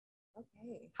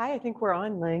Okay. Hi, I think we're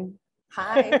on, Ling.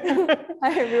 Hi.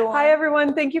 Hi, everyone. Hi,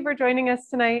 everyone. Thank you for joining us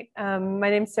tonight.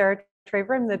 My name is Sarah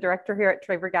Traver. I'm the director here at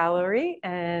Traver Gallery,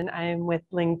 and I'm with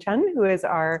Ling Chun, who is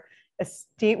our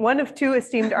one of two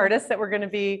esteemed artists that we're going to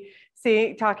be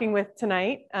talking with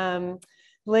tonight.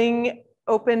 Ling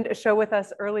opened a show with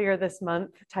us earlier this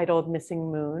month titled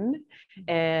Missing Moon,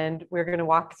 and we're going to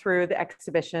walk through the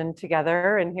exhibition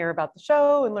together and hear about the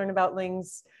show and learn about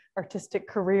Ling's artistic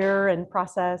career and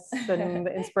process and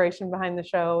the inspiration behind the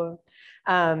show.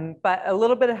 But a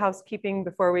little bit of housekeeping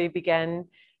before we begin.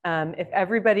 If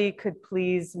everybody could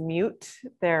please mute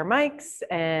their mics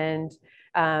and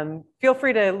feel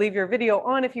free to leave your video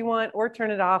on if you want or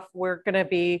turn it off.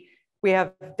 We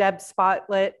have Deb's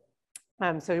spotlight.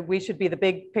 So we should be the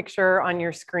big picture on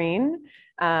your screen.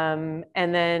 And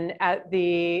then at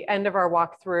the end of our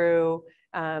walkthrough,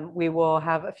 we will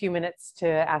have a few minutes to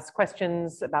ask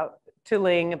questions to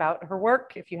Ling about her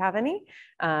work, if you have any.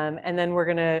 And then we're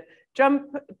gonna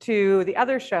jump to the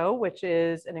other show, which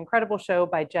is an incredible show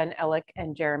by Elek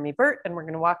and Bert. And we're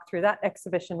gonna walk through that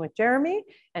exhibition with Jeremy.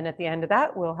 And at the end of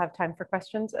that, we'll have time for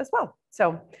questions as well.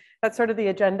 So that's sort of the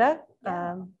agenda.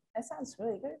 Yeah, that sounds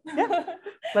really good. Yeah,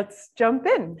 let's jump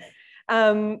in.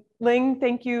 Ling,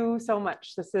 thank you so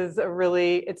much.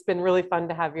 It's been really fun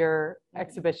to have your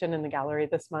exhibition in the gallery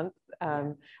this month.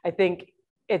 I think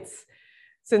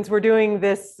since we're doing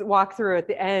this walkthrough at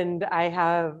the end, I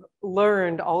have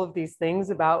learned all of these things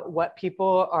about what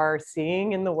people are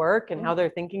seeing in the work and how they're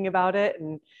thinking about it.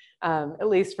 And at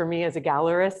least for me as a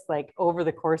gallerist, like over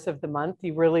the course of the month,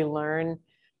 you really learn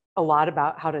a lot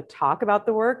about how to talk about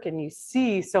the work, and you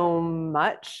see so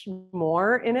much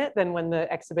more in it than when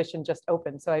the exhibition just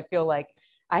opened. So I feel like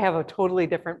I have a totally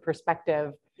different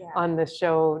perspective on this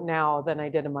show now than I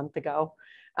did a month ago.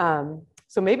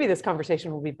 So maybe this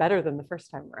conversation will be better than the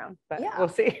first time around, but we'll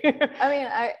see. I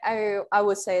mean, I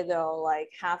would say though, like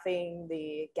having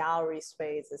the gallery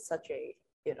space is such a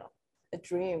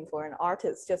dream for an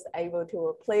artist, just able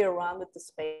to play around with the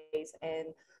space and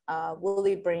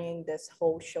really bringing this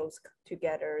whole shows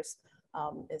together.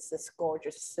 Is this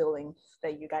gorgeous ceiling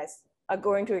that you guys are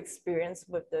going to experience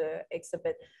with the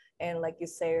exhibit. And like you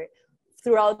say,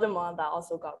 throughout the month, I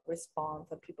also got response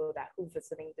from people who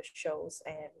visiting the shows,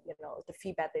 and the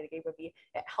feedback they gave me.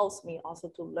 It helps me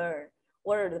also to learn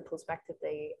what are the perspectives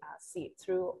they see it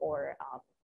through, or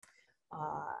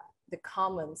the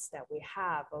comments that we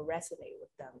have or resonate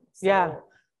with them. So,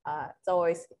 it's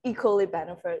always equally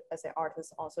benefit as an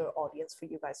artist, also audience, for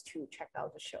you guys to check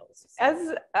out the shows. So.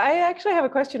 As I actually have a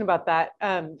question about that.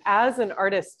 As an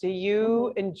artist, do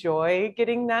you enjoy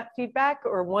getting that feedback,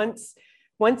 or once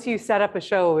you set up a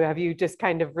show, have you just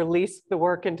kind of released the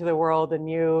work into the world and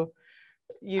you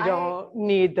don't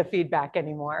need the feedback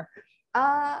anymore?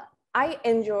 I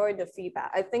enjoy the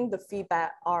feedback. I think the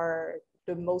feedback are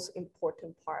the most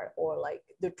important part, or like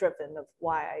the driven of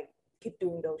why I keep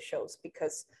doing those shows,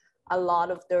 because a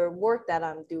lot of the work that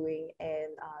I'm doing and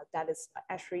that is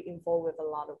actually involved with a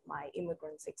lot of my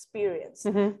immigrants experience.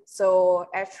 So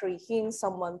actually hearing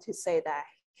someone to say that,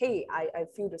 hey, I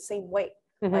feel the same way,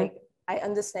 like I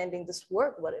understanding this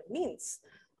work, what it means,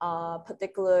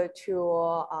 particular to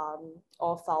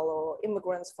all fellow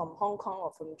immigrants from Hong Kong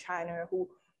or from China who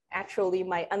actually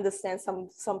might understand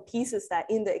some pieces that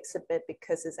in the exhibit,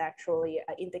 because it's actually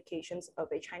indications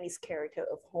of a Chinese character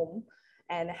of home,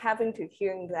 and having to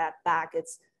hearing that back,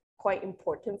 it's quite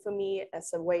important for me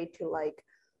as a way to like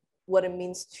what it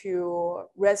means to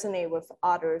resonate with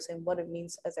others, and what it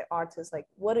means as an artist, like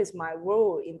what is my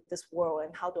role in this world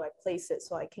and how do I place it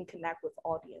so I can connect with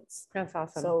audience. That's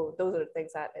awesome. So those are the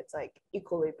things that it's like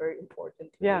equally very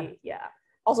important to me. Yeah.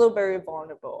 Also very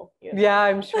vulnerable. Yeah,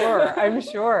 I'm sure. I'm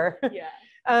sure. Yeah.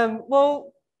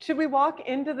 Well, should we walk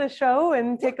into the show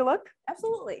and take a look?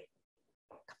 Absolutely.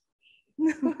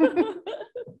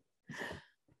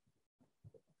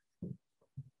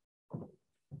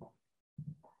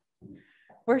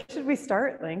 Where should we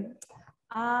start, Ling?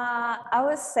 I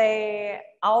would say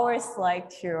I always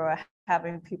like to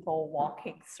having people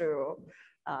walking through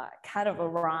kind of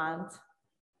around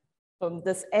from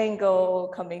this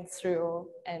angle coming through,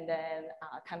 and then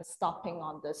kind of stopping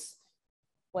on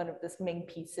one of these main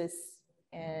pieces,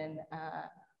 and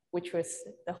which was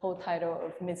the whole title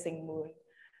of Missing Moon,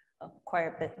 quite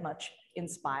a bit much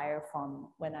inspired from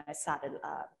when I started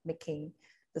making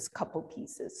this couple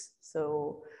pieces.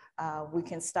 So we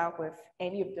can start with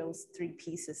any of those three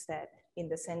pieces that in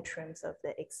the centrums of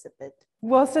the exhibit.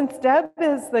 Well, since Deb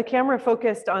is the camera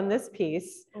focused on this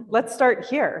piece, let's start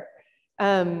here.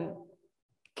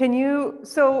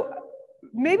 So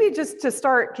maybe just to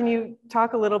start, can you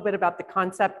talk a little bit about the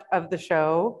concept of the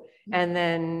show, and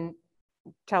then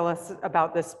tell us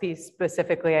about this piece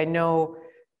specifically? I know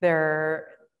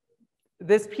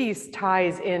this piece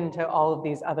ties into all of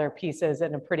these other pieces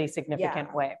in a pretty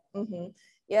significant way.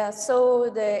 Yeah, so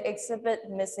the exhibit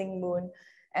Missing Moon,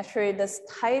 actually this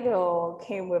title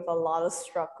came with a lot of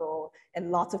struggle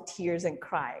and lots of tears and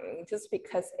crying, just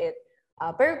because it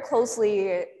very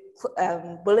closely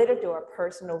related to a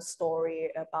personal story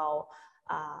about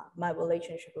my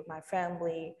relationship with my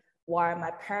family, why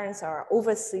my parents are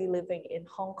overseas living in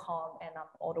Hong Kong and I'm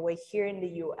all the way here in the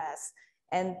US.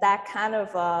 And that kind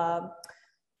of,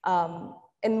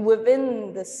 and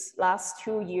within this last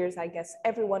 2 years, I guess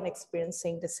everyone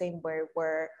experiencing the same way,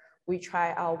 where we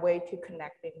try our way to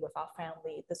connecting with our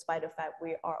family, despite the fact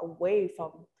we are away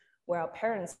from where our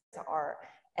parents are.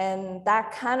 And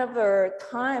that kind of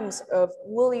times of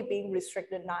really being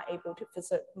restricted, not able to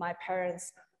visit my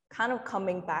parents, kind of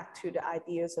coming back to the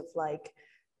ideas of like,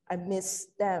 I miss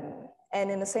them.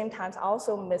 And in the same time, I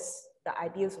also miss the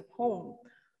ideas of home.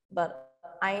 But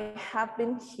I have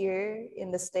been here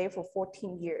in the state for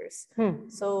 14 years.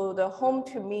 So the home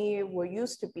to me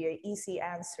used to be an easy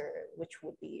answer, which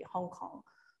would be Hong Kong.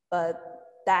 But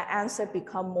that answer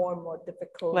become more and more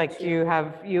difficult. Like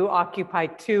you occupy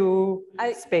two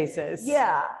spaces.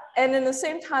 Yeah, and in the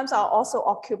same time, I also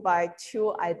occupy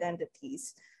two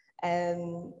identities.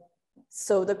 And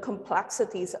so the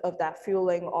complexities of that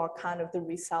feeling are kind of the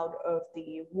result of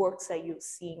the works that you've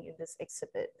seen in this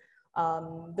exhibit.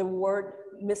 The word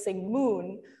Missing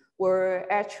Moon were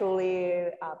actually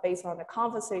based on a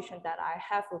conversation that I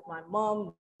have with my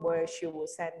mom, where she will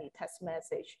send me text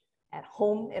message. At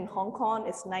home in Hong Kong,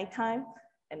 it's nighttime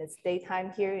and it's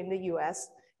daytime here in the US.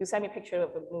 You send me a picture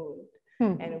of the moon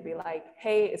and it'll be like,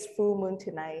 hey, it's full moon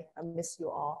tonight. I miss you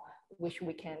all. Wish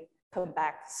we can come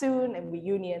back soon and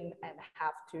reunion and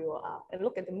have to and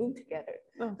look at the moon together.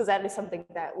 Because that is something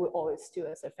that we always do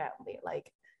as a family.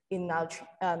 Like in our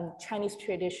Chinese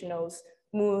traditionals,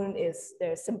 moon is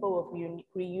the symbol of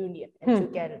reunion and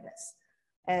togetherness.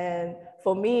 And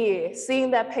for me,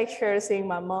 seeing that picture, seeing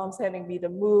my mom sending me the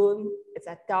moon, it's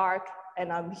at dark,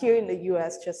 and I'm here in the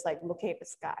US just like looking at the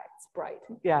sky, it's bright.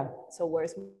 Yeah. So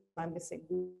where's my missing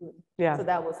moon? Yeah. So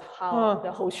that was how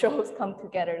the whole show has come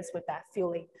together, is with that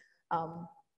feeling.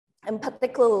 And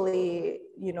particularly,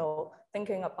 you know,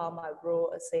 thinking about my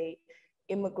role as a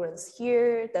immigrants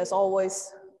here, there's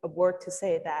always a word to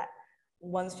say that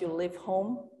once you leave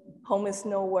home, home is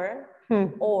nowhere.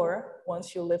 Or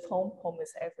once you leave home, home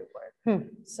is everywhere.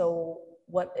 So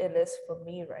what it is for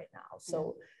me right now.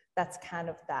 So that's kind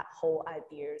of that whole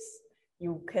ideas.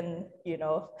 You can, you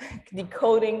know,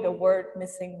 decoding the word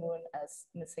missing moon as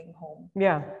missing home.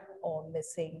 Yeah. Or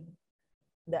missing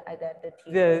the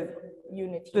identity, the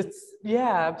unities.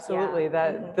 Yeah, absolutely.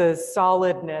 That the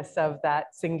solidness of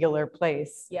that singular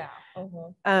place. Yeah.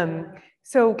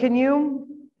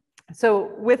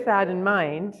 So with that in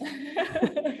mind,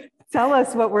 tell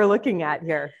us what we're looking at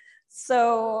here.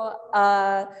 So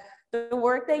the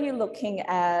work that you're looking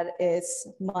at is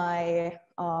my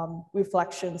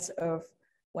reflections of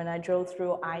when I drove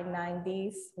through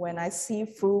I-90s, when I see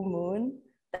full moon,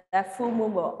 that full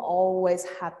moon will always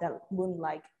have that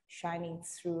moonlight shining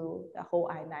through the whole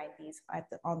I-90s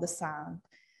on the sound.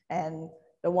 And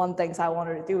the one things I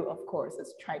wanted to do, of course,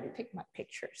 is try to take my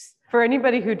pictures. For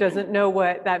anybody who doesn't know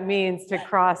what that means to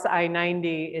cross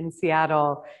I-90 in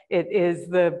Seattle, it is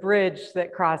the bridge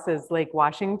that crosses Lake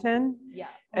Washington. Yeah.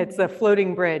 It's a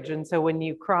floating bridge. And so when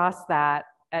you cross that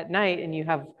at night and you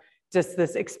have just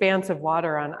this expanse of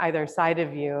water on either side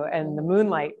of you and the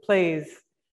moonlight plays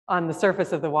on the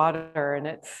surface of the water, and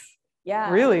it's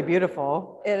really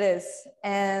beautiful. It is.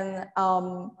 And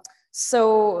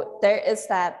so there is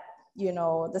that, you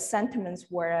know, the sentiments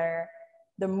where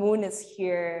the moon is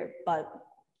here, but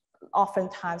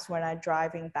oftentimes when I'm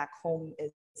driving back home,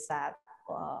 it's that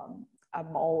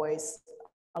I'm always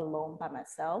alone by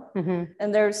myself.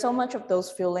 And there's so much of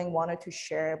those feeling wanted to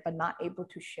share, but not able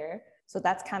to share. So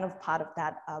that's kind of part of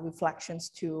that reflections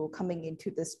to coming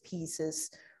into this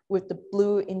pieces with the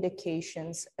blue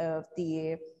indications of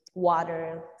the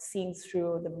water seen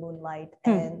through the moonlight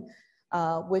and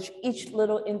which each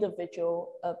little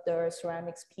individual of the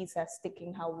ceramics piece that's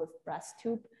sticking out with breast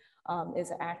tube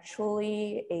is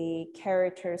actually a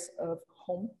characters of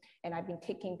home. And I've been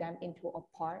taking them into a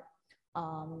part.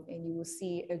 And you will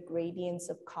see a gradients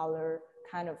of color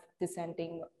kind of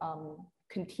descending,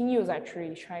 continues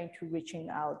actually trying to reaching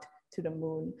out to the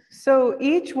moon. So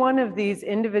each one of these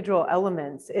individual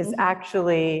elements is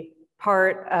actually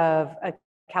part of a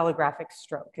calligraphic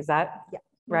stroke. Is that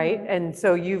right? And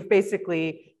so you've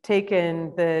basically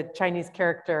taken the Chinese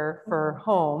character for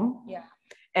home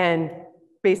and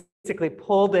basically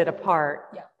pulled it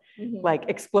apart, like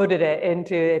exploded it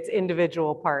into its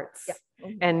individual parts.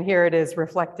 And here it is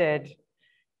reflected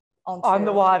on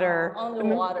the water,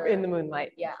 in the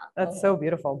moonlight. Yeah. That's so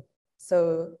beautiful.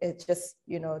 So it's just,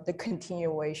 the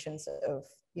continuations of,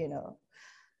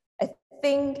 I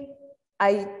think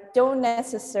I don't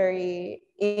necessarily,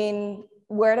 in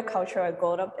where the culture I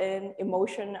grew up in,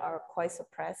 emotion are quite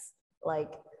suppressed.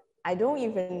 Like, I don't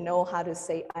even know how to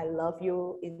say I love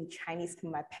you in Chinese to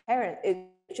my parents. It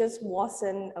just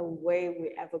wasn't a way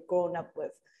we ever grown up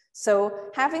with. So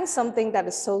having something that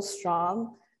is so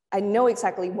strong, I know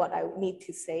exactly what I need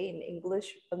to say in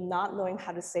English, but not knowing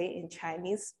how to say it in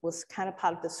Chinese was kind of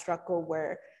part of the struggle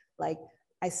where, like,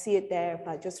 I see it there,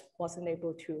 but I just wasn't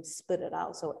able to spit it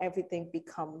out. So everything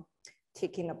become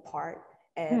taken apart.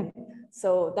 And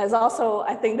so there's also,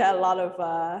 I think that a lot of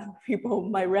people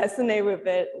might resonate with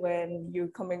it when you're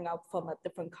coming up from a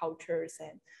different cultures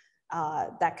and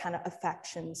that kind of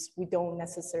affections we don't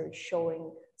necessarily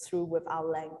showing through with our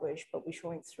language, but we're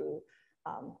showing through,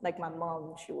 like my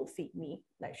mom, she would feed me,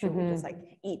 like she would just like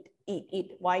eat, eat,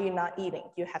 eat. Why are you not eating?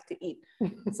 You have to eat.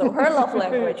 So her love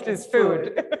language is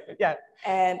food. Yeah.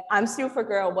 And I'm still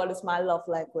figuring out what is my love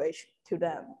language to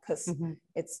them, because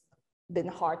it's been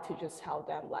hard to just tell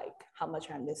them like how much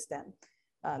I miss them.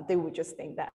 They would just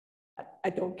think that I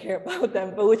don't care about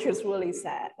them, but which is really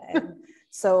sad. And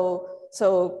so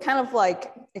kind of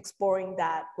like exploring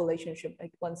that relationship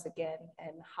like once again,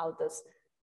 and how does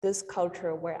this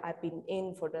culture where I've been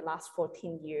in for the last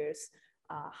 14 years,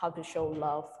 how to show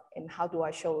love, and how do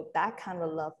I show that kind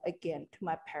of love again to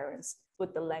my parents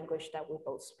with the language that we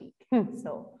both speak.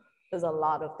 So there's a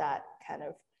lot of that kind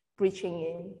of reaching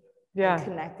in and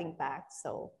connecting back.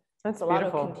 So that's a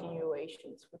beautiful. lot of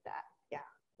continuations with that. Yeah.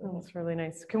 That's really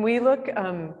nice. Can we look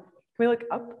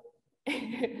up?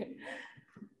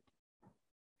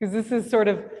 Because this is sort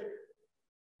of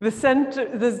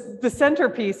the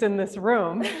centerpiece in this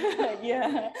room.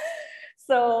 Yeah.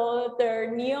 So the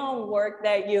neon work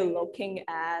that you're looking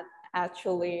at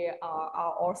actually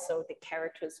are also the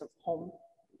characters of home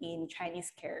in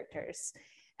Chinese characters.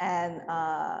 And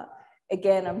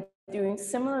again, I'm doing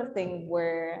similar thing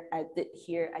where I did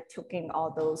here. I took in all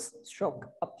those stroke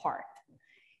apart.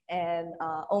 And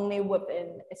only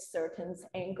within a certain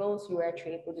angles, you're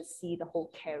actually able to see the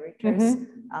whole characters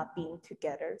being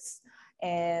together.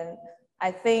 And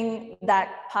I think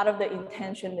that part of the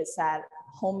intention is that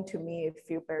home to me, it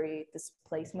feel very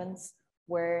displacements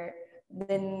where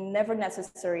they're never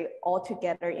necessarily all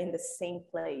together in the same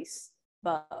place,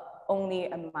 but only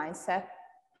a mindset,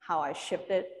 how I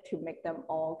shift it to make them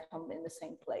all come in the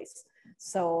same place.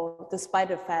 So despite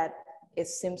the fact it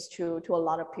seems to a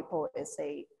lot of people it's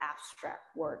a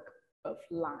abstract work of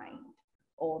line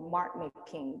or mark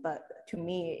making, but to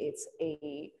me it's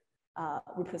a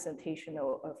representation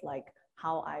of like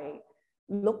how I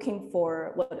looking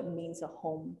for what it means a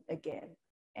home again,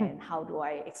 and how do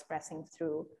I expressing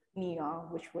through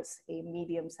neon, which was a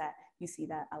medium that you see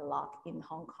that a lot in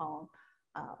Hong Kong,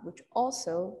 which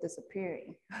also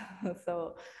disappearing.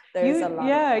 So there's a lot.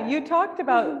 Yeah, you talked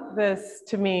about this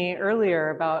to me earlier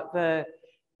about the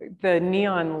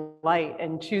neon light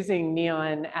and choosing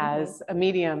neon as a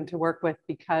medium to work with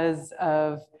because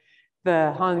of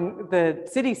the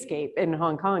cityscape in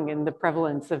Hong Kong and the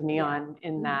prevalence of neon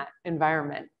in that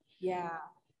environment.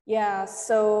 Yeah.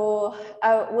 So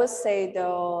I would say the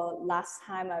last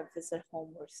time I visited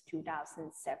home was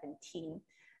 2017.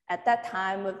 At that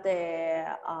time of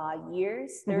the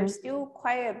years, there's still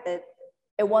quite a bit.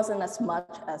 It wasn't as much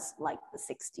as like the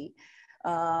 60,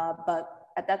 but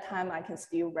at that time I can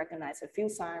still recognize a few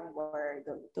signs where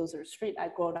those are street I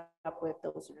grew up with.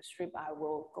 Those are the street I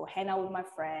will go hang out with my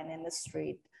friend in the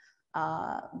street.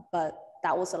 But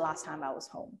that was the last time I was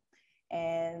home.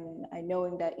 And I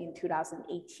knowing that in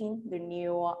 2018, the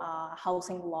new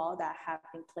housing law that have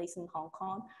been placed in Hong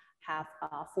Kong have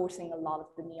forcing a lot of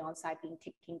the neon sign being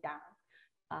taken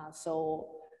down. So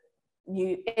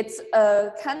it's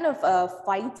a kind of a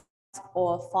fight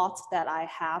or thoughts that I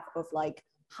have of like,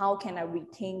 how can I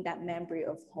retain that memory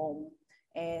of home?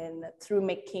 And through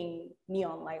making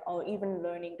neon light or even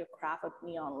learning the craft of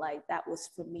neon light, that was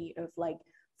for me of like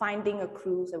finding a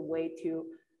clues, a way to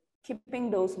keeping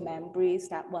those memories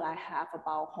that what I have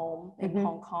about home in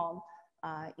Hong Kong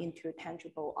into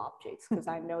tangible objects. Because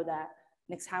I know that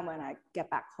next time when I get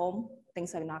back home,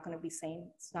 things are not going to be same.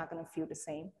 It's not going to feel the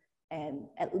same. And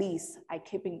at least I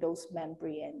keeping those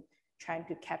memory and trying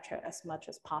to capture as much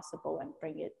as possible and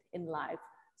bring it in life.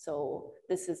 So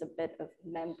this is a bit of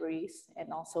memories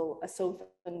and also a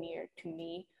souvenir to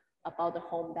me about the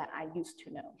home that I used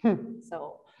to know.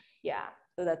 So yeah,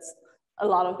 so that's a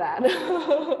lot of that,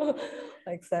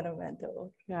 like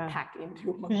sentimental, pack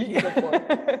into one piece of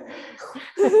work.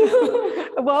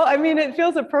 Well, I mean, it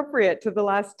feels appropriate to the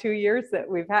last 2 years that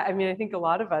we've had. I mean, I think a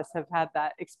lot of us have had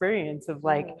that experience of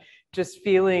like just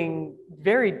feeling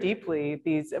very deeply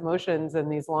these emotions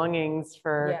and these longings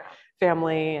for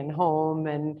family and home.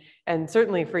 And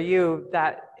certainly for you,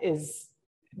 that is,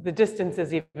 the distance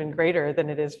is even greater than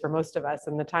it is for most of us,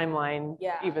 and the timeline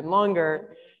even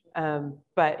longer.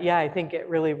 But yeah, I think it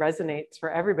really resonates for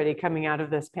everybody coming out of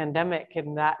this pandemic,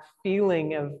 and that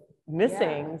feeling of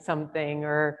missing something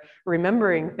or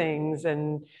remembering things,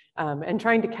 and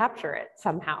trying to capture it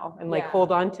somehow and like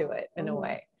hold on to it in a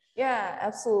way. Yeah,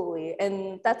 absolutely.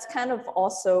 And that's kind of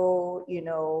also, in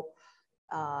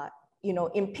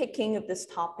picking of this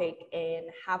topic and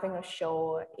having a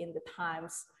show in the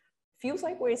times, feels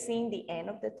like we're seeing the end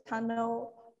of the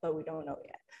tunnel, but we don't know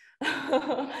yet.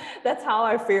 That's how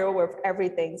I feel with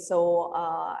everything. So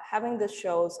having the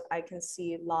shows, I can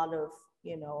see a lot of,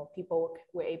 people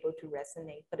were able to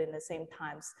resonate, but in the same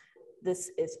times,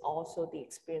 this is also the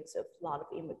experience of a lot of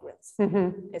immigrants.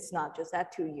 It's not just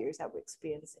that 2 years that we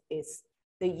experienced, it's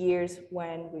the years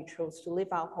when we chose to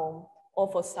leave our home,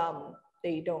 or for some,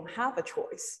 they don't have a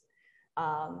choice.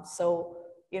 So,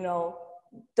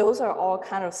 those are all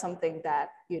kind of something that,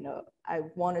 I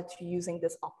wanted to using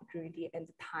this opportunity and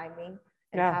the timing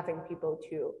and having people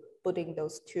to putting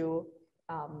those two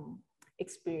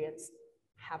experience,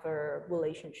 have a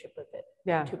relationship with it,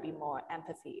 to be more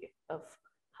empathy of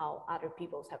how other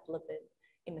peoples have lived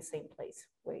in the same place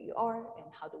where you are, and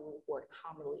how do we work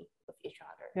harmony with each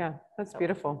other. Yeah, that's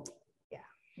beautiful. Yeah.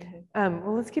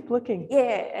 Well, let's keep looking.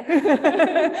 Yeah.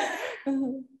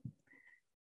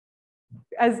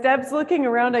 As Deb's looking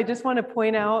around, I just want to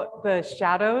point out the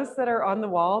shadows that are on the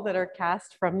wall that are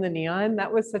cast from the neon.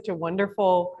 That was such a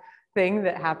wonderful thing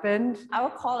that happened. I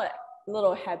would call it a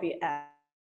little heavy,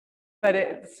 but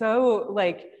it's so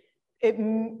like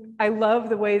I love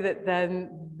the way that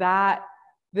then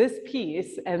this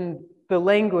piece and the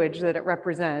language that it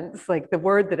represents, like the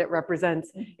word that it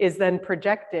represents, is then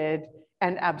projected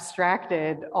and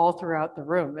abstracted all throughout the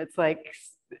room. It's like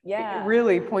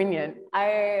really poignant.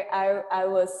 I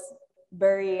was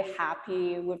very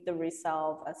happy with the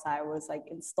result as I was like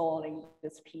installing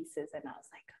these pieces, and I was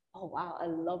like, oh wow, I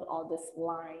love all this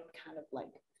line kind of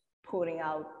like putting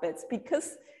out bits,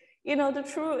 because the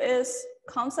truth is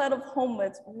concept of home,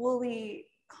 it's really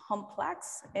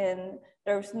complex, and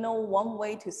there's no one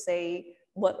way to say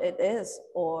what it is,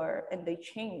 and they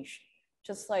change.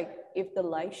 Just like if the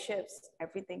light shifts,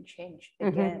 everything changed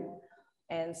again.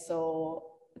 And so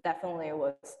definitely it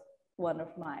was one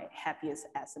of my happiest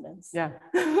accidents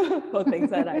for things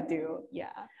that I do.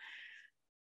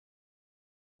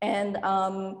 And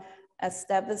as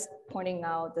Steph is pointing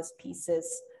out, these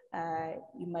pieces,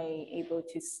 you may able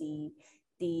to see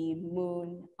the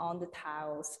moon on the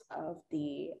tiles of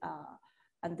the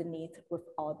underneath with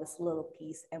all this little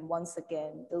piece. And once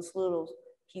again, those little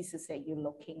pieces that you're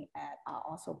looking at are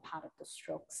also part of the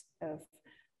strokes of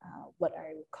what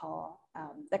I would call,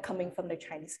 they're coming from the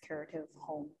Chinese character of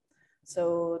home.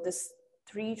 So this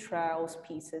 3 trials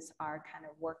pieces are kind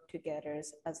of work together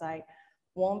as I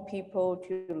want people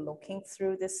to looking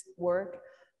through this work.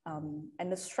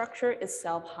 And the structure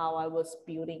itself, how I was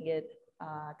building it,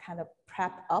 kind of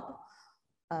prep up,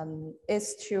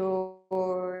 is to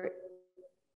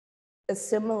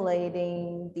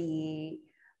assimilating the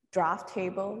draft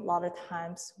table. A lot of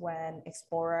times when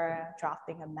explorer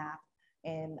drafting a map,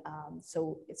 and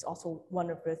so it's also one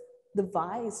of the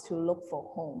device to look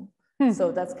for home.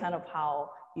 So that's kind of how,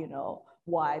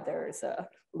 why there's a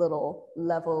little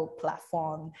level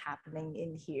platform happening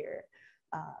in here.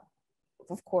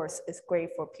 Of course, it's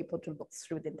great for people to look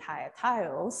through the entire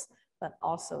tiles, but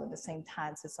also at the same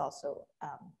time, it's also,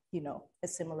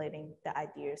 assimilating the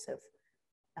ideas of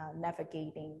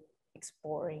navigating,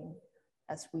 exploring,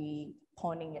 as we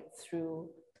pointing it through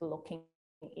to looking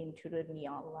into the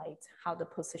neon lights, how the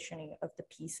positioning of the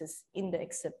pieces in the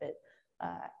exhibit.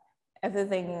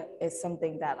 Everything is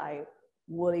something that I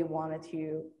really wanted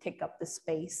to take up the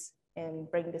space and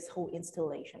bring this whole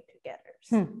installation together.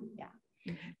 So,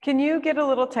 Can you get a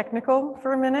little technical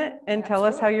for a minute and tell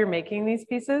us how you're making these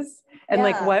pieces and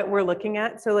like what we're looking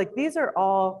at? So like these are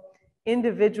all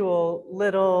individual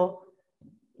little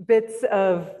bits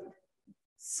of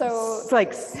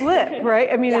like slip, right?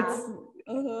 I mean, it's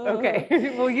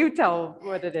okay. Well, you tell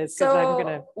what it is, because I'm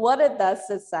gonna. What it does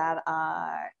is that,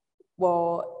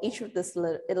 well, each of this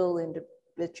little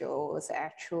individual is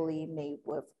actually made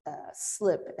with a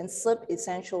slip, and slip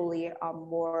essentially are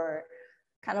more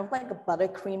kind of like a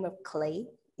buttercream of clay.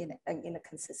 in a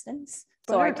consistency.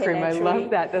 So I can buttercream, actually, I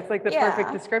love that. That's like the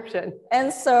perfect description.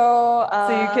 And so,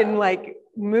 so you can like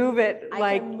move it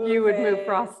like you would move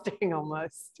frosting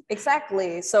almost.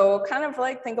 Exactly. So kind of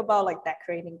like think about like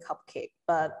decorating cupcake,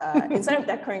 but instead of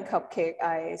decorating cupcake,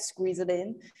 I squeeze it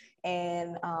in.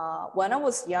 And when I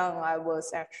was young, I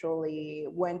was actually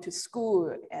went to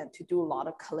school and to do a lot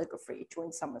of calligraphy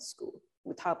during summer school.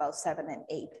 We talk about 7 and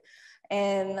 8.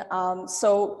 And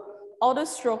so all the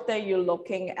stroke that you're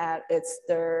looking at, it's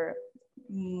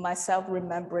myself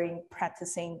remembering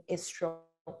practicing a stroke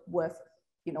with,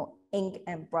 you know, ink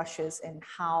and brushes and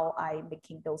how I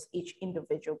making those each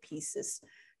individual pieces.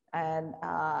 And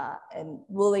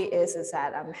really is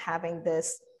that I'm having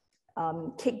this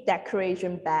cake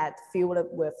decoration bag filled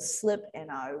up with slip, and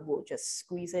I will just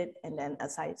squeeze it. And then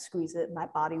as I squeeze it, my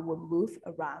body will move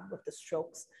around with the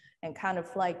strokes and kind of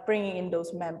like bringing in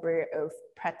those memory of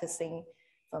practicing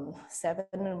from 7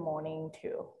 in the morning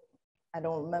to, I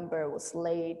don't remember, it was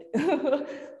late,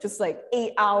 just like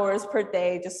 8 hours per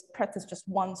day, just practice just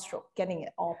one stroke, getting it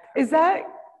all perfect. Is that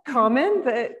common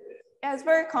that yeah, it's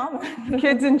very common.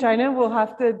 kids in China will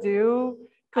have to do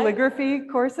calligraphy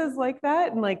courses like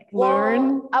that and like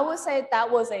learn? I would say that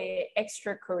was a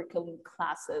extracurricular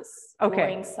classes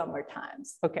during summer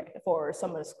times for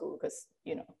summer school, because,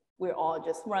 you know, we're all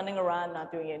just running around,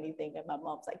 not doing anything. And my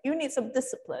mom's like, you need some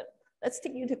discipline. Let's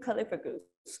take you to calligraphy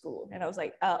school. And I was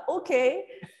like, okay.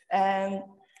 And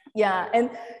yeah,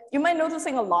 and you might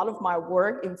noticing a lot of my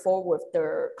work involved with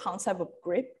the concept of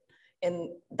grip. And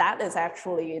that is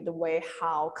actually the way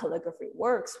how calligraphy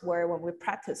works, where when we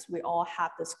practice, we all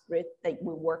have this grid that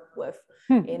we work with.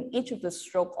 And each of the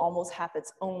stroke almost have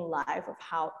its own life of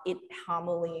how it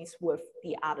harmonies with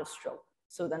the other stroke.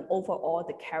 So then overall,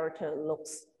 the character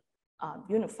looks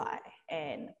unified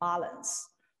and balanced.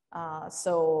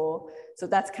 So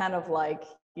that's kind of like,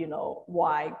 you know,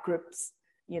 why grips,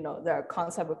 you know, the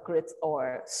concept of grids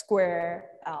or square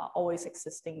always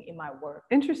existing in my work.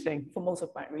 Interesting. For most of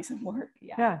my recent work.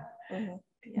 Yeah.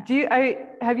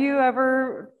 Have you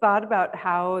ever thought about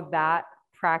how that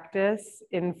practice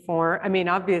I mean,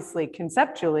 obviously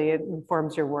conceptually it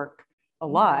informs your work a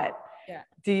lot. Yeah.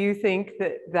 Do you think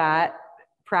that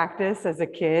practice as a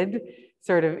kid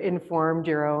sort of informed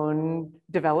your own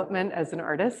development as an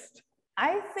artist?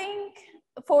 I think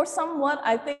for somewhat,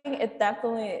 I think it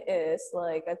definitely is.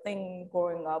 Like, I think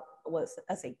growing up was,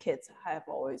 as a kid,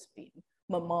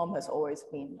 my mom has always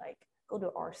been like, go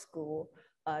to art school,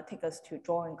 take us to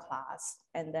drawing class.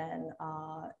 And then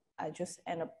I just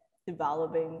end up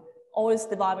always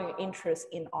developing interest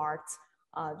in art.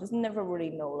 Just never really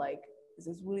know, like, is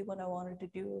this really what I wanted to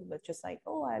do? But just like,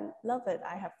 oh, I love it,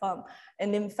 I have fun.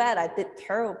 And in fact, I did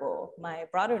terrible. My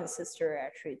brother and sister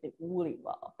actually did really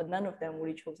well, but none of them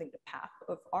really choosing the path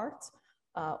of art,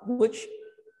 which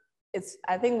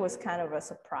I think was kind of a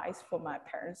surprise for my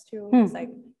parents too. It's like,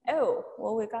 oh,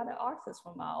 well, we got an artist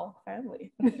from our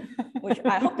family, which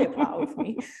I hope they're proud of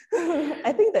me.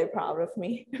 I think they're proud of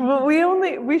me. Well,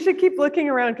 we should keep looking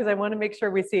around because I want to make sure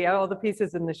we see all the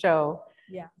pieces in the show.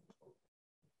 Yeah.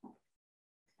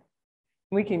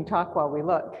 We can talk while we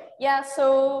look. Yeah,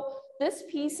 so this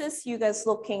pieces you guys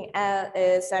looking at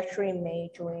is actually made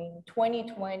during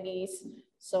 2020s.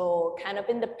 So kind of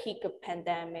in the peak of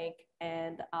pandemic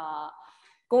and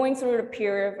going through the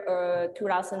period of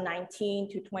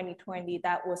 2019 to 2020,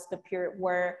 that was the period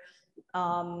where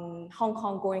Hong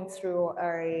Kong going through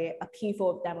a upheaval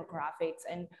of demographics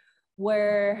and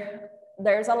where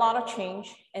there's a lot of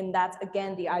change. And that's,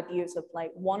 again, the ideas of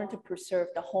like wanting to preserve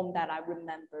the home that I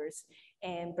remembers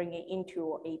and bring it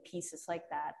into a pieces like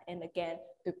that. And again,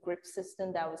 the grip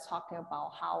system that I was talking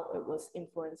about, how it was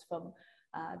influenced from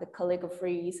the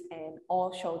calligraphies and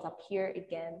all shows up here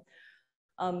again.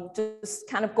 Just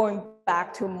kind of going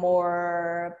back to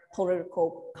more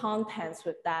political contents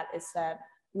with that is that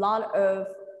a lot of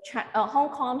Hong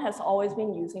Kong has always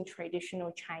been using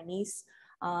traditional Chinese.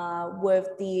 With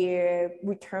the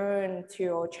return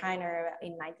to China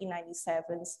in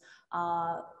 1997,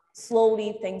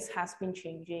 slowly things has been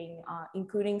changing,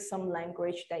 including some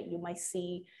language that you might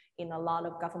see in a lot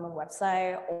of government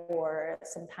website or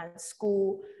sometimes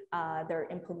school, they're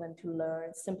implement to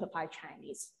learn simplified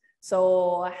Chinese.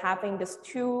 So having this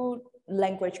two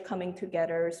language coming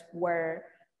together where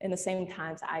in the same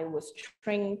time I was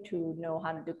trained to know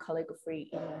how to do calligraphy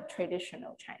in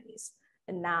traditional Chinese.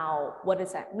 And now what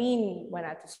does that mean when I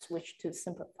have to switch to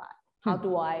simplify? How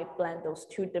do I blend those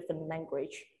two different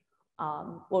language?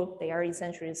 Well, they are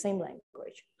essentially the same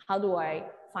language. How do I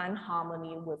find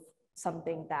harmony with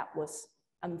something that was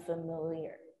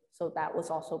unfamiliar? So that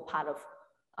was also part of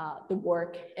the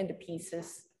work and the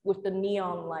pieces with the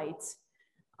neon lights.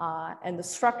 And the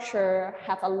structure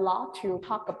have a lot to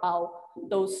talk about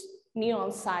those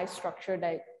neon sign structure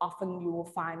that often you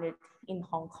will find it in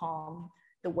Hong Kong,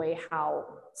 the way how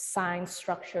sign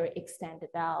structure extended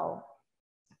out,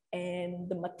 and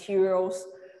the materials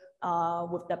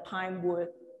with the pine wood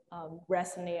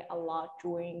resonate a lot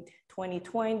during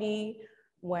 2020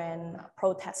 when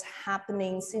protests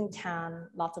happening in Xinjiang.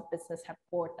 Lots of business have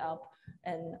poured up,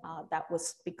 and that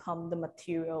was become the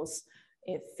materials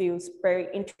it feels very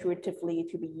intuitively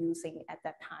to be using at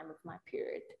that time of my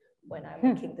period when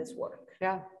I'm making this work.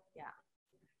 Yeah. Yeah.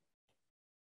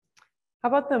 How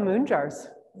about the moon jars?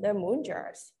 The moon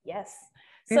jars, yes.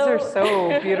 These are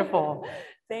so beautiful.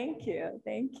 Thank you,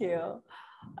 thank you.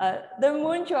 The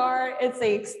moon jar is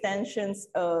the extensions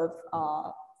of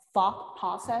thought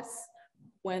process.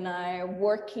 When I'm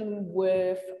working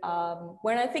with,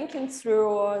 when I'm thinking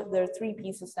through the 3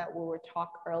 pieces that we were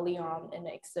talked early on in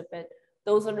the exhibit,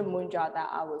 those are the moon jar that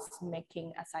I was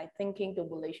making as I thinking the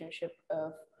relationship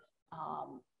of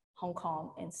Hong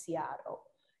Kong and Seattle.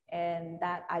 And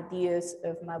that ideas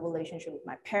of my relationship with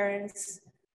my parents,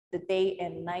 the day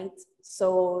and night.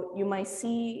 So you might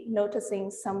see,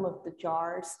 noticing some of the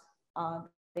jars,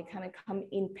 they kind of come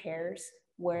in pairs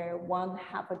where one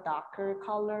have a darker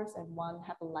colors and one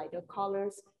have a lighter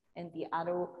colors, and the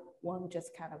other one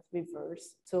just kind of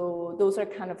reverse. So those are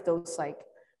kind of those like,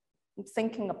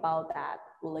 thinking about that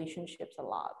relationships a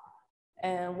lot.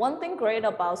 And one thing great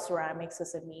about ceramics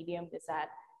as a medium is that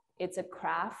it's a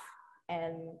craft.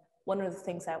 And one of the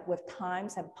things that with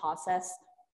times and process,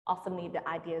 often the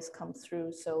ideas come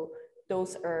through. So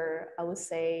those are, I would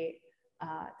say,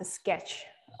 the sketch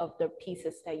of the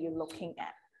pieces that you're looking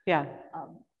at. Yeah.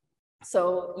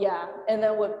 So yeah, and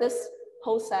then with this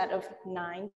whole set of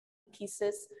 9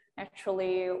 pieces,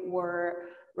 actually were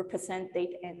represent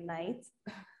day and night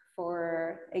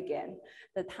for, again,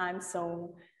 the time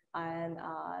zone. And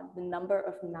the number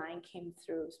of 9 came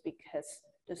through because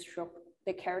the stroke,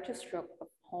 the character stroke of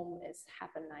home is have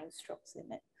a 9 strokes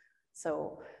in it.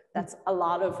 So that's a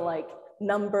lot of like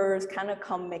numbers kind of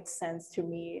make sense to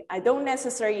me. I don't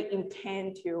necessarily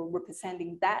intend to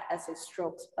representing that as a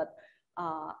strokes, but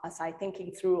as I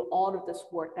thinking through all of this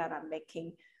work that I'm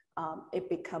making, it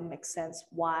make sense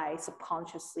why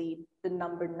subconsciously the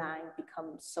number 9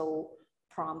 becomes so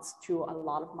prompts to a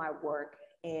lot of my work.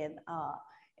 And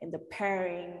the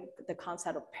pairing, the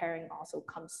concept of pairing also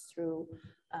comes through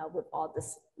with all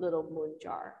this little moon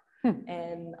jar.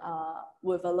 And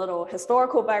with a little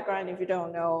historical background, if you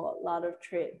don't know, a lot of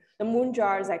the moon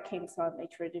jars that came from a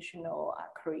traditional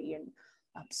Korean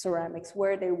ceramics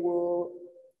where they will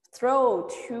throw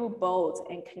 2 bowls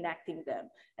and connecting them.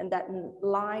 And that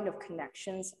line of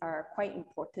connections are quite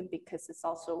important because it's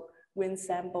also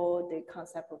resemble the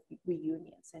concept of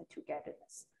reunions and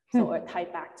togetherness. So it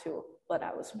tied back to what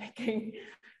I was making.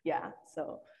 Yeah,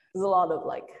 so there's a lot of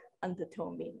like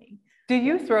undertone meaning. Do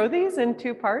you throw these in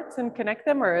 2 parts and connect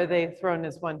them, or are they thrown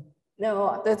as one?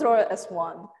 No, they throw it as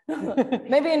one.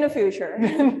 Maybe in the future,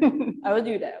 I will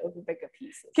do that with bigger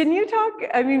pieces. Can you talk,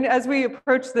 I mean, as we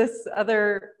approach this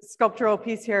other sculptural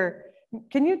piece here,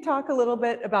 can you talk a little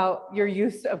bit about your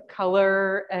use of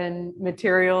color and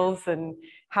materials and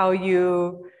how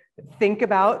you think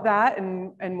about that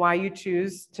and why you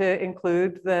choose to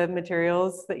include the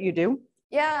materials that you do?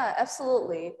 Yeah,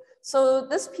 absolutely. So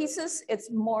this pieces,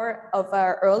 it's more of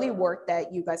our early work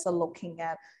that you guys are looking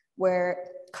at, where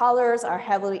colors are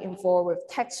heavily involved with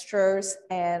textures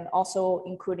and also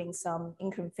including some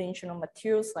unconventional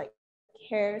materials like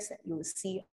hairs that you will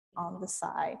see on the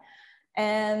side.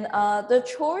 And the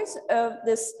choice of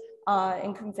this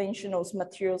unconventional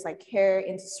materials like hair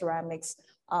into ceramics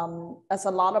as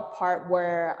a lot of part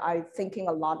where I'm thinking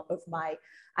a lot of my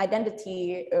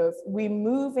identity of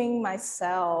removing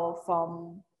myself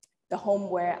from the home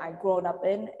where I grew up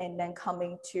in and then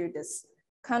coming to this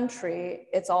country.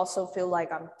 It's also feel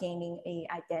like I'm gaining a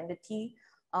identity,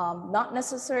 not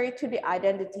necessarily to the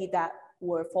identity that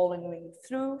were following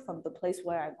through from the place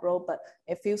where I grew, but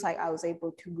it feels like I was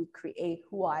able to recreate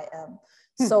who I am.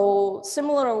 So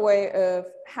similar way of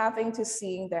having to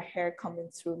seeing the hair coming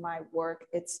through my work,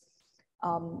 it's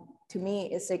to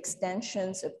me, it's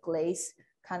extensions of glaze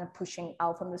kind of pushing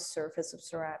out from the surface of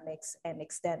ceramics and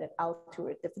extended out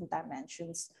to different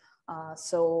dimensions.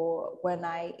 So when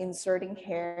I inserting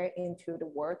hair into the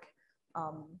work,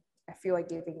 I feel like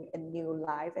giving a new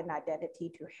life and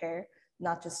identity to hair,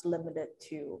 not just limited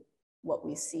to what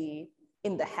we see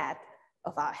in the head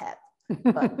of our head,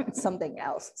 but something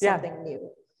else, something new.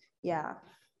 Yeah.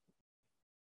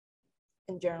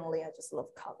 And generally, I just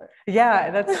love color.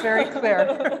 Yeah, that's very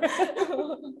clear.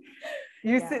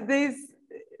 You see these,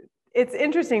 it's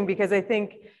interesting because I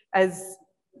think as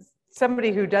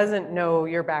somebody who doesn't know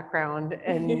your background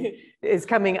and is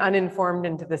coming uninformed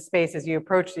into the space as you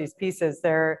approach these pieces,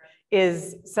 there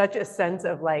is such a sense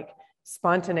of like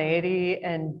spontaneity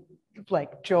and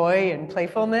like joy and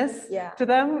playfulness to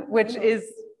them, which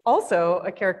is also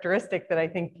a characteristic that I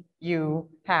think you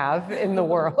have in the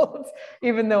world,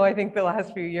 even though I think the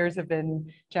last few years have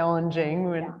been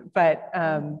challenging, but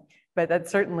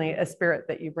that's certainly a spirit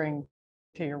that you bring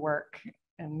to your work.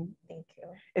 And thank you.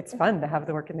 It's fun to have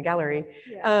the work in the gallery.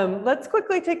 Let's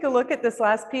quickly take a look at this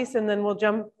last piece and then we'll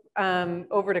jump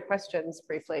over to questions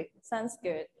briefly. Sounds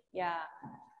good. Yeah.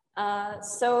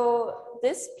 So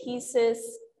this piece is,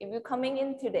 if you're coming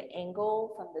into the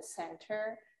angle from the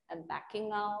center and backing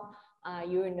out,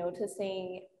 you're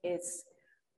noticing it's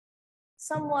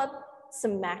somewhat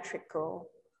symmetrical,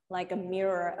 like a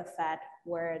mirror effect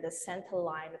where the center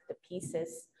line of the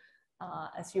pieces,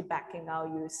 as you're backing out,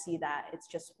 you see that it's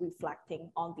just reflecting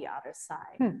on the other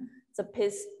side. It's a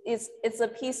piece. It's a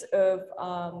piece of.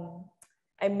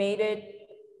 I made it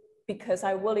because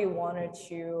I really wanted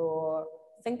to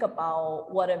think about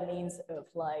what it means of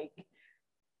like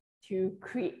to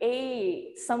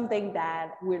create something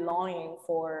that we're longing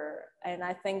for. And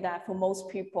I think that for most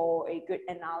people, a good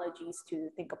analogies to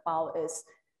think about is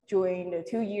during the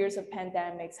 2 years of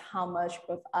pandemics, how much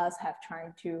of us have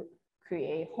tried to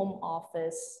create home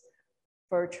office,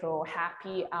 virtual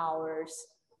happy hours,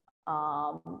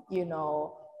 you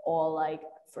know, or like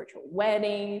virtual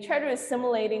wedding, try to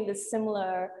assimilating the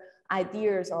similar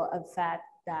ideas or effect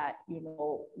that, you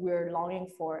know, we're longing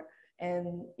for.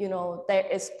 And, you know, there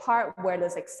is part where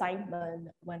there's excitement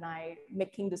when I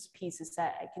making this piece is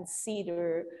that I can see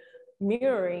the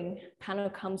mirroring kind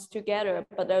of comes together,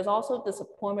 but there's also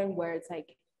disappointment where it's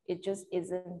like, it just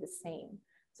isn't the same.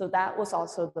 So that was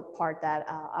also the part that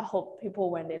I hope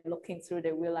people, when they're looking through,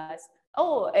 they realize,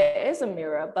 oh, it is a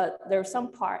mirror, but there's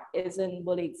some part isn't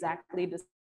really exactly the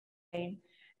same.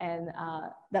 And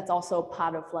that's also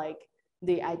part of like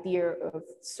the idea of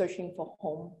searching for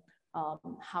home.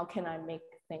 How can I make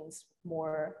things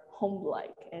more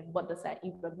home-like? And what does that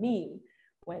even mean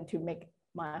when to make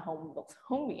my home look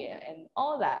homey and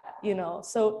all that, you know?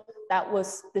 So that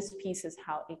was, this piece is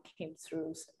how it came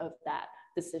through of that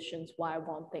decisions, why I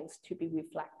want things to be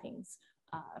reflecting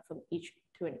from each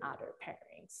to another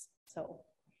pairings. So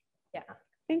yeah.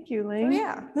 Thank you, Ling. So,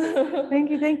 yeah.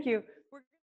 Thank you.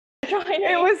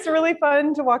 It was really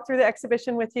fun to walk through the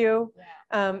exhibition with you.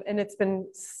 And it's been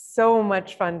so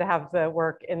much fun to have the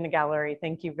work in the gallery.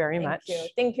 Thank you very much.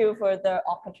 Thank you for the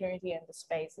opportunity and the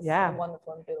space. It's a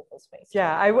wonderful and beautiful space.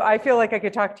 Yeah, I feel like I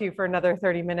could talk to you for another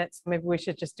 30 minutes. Maybe we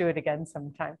should just do it again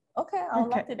sometime. Okay, I'd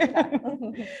love to do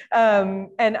that.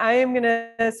 And I am going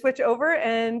to switch over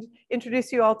and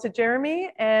introduce you all to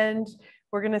Jeremy, and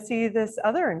we're going to see this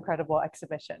other incredible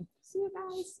exhibition. See you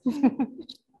guys.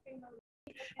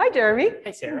 Hi, Jeremy.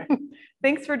 Hi, Sarah.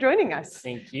 Thanks for joining us.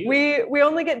 Thank you. We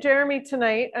only get Jeremy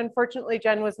tonight. Unfortunately,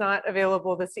 Jen was not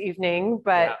available this evening,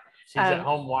 but she's at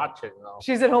home watching though.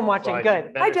 She's at home watching. So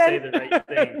good. Hi, Jen. say the right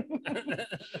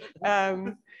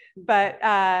thing.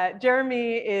 But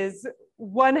Jeremy is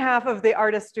one half of the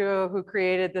artist duo who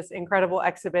created this incredible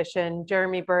exhibition.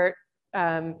 Jeremy, Bert,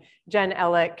 Jen,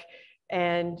 Elek.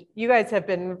 And you guys have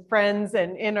been friends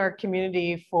and in our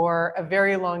community for a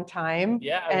very long time.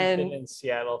 Yeah, I've been in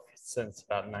Seattle since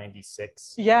about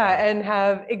 '96. Yeah, and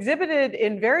have exhibited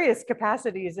in various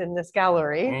capacities in this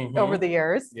gallery over the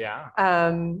years. Yeah.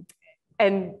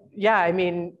 And yeah, I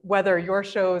mean, whether your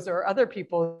shows or other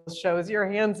people's shows,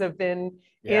 your hands have been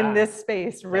in this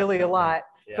space really a lot.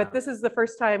 Yeah. But this is the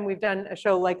first time we've done a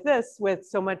show like this with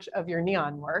so much of your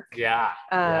neon work.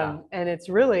 And it's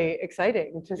really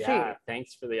exciting to see.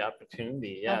 Thanks for the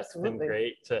opportunity. Yeah,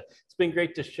 absolutely. It's been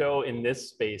great to show in this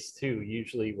space too.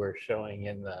 Usually we're showing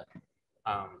in the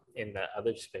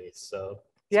other space. So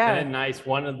it's kind of nice.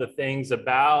 One of the things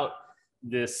about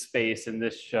this space and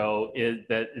this show is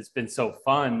that it's been so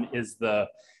fun is the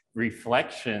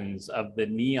reflections of the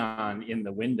neon in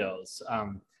the windows.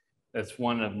 That's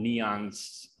one of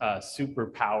neon's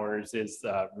superpowers is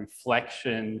the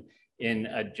reflection in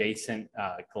adjacent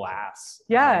glass.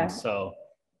 So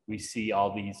we see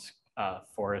all these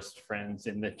forest friends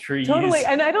in the trees. Totally,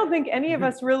 and I don't think any of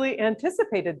us really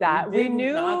anticipated that. We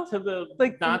knew not to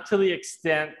the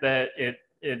extent that it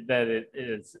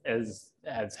is as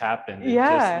has happened.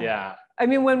 I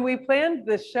mean, when we planned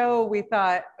the show, we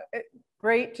thought,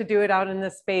 great to do it out in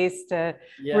the space to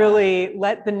really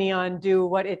let the neon do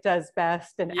what it does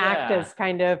best and act as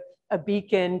kind of a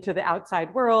beacon to the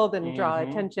outside world and draw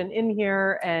attention in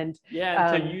here. And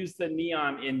yeah, and to use the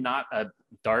neon in not a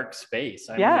dark space.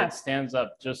 I mean, it stands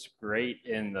up just great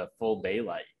in the full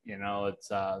daylight. You know, it's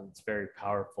very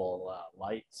powerful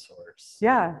light source.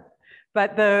 Yeah.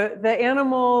 But the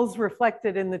animals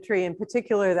reflected in the tree, in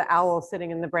particular, the owl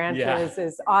sitting in the branches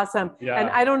is awesome. Yeah. And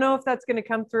I don't know if that's going to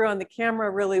come through on the camera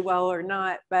really well or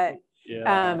not, but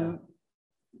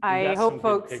I hope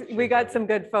folks, we got some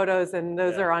good photos and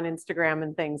those are on Instagram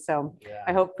and things. So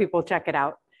I hope people check it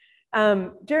out.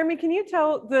 Jeremy, can you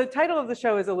tell, the title of the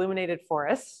show is Illuminated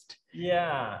Forest.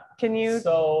 Yeah. Can you?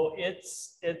 So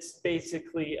it's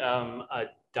basically a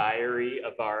diary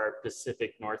of our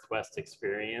Pacific Northwest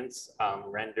experience,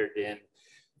 rendered in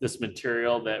this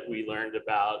material that we learned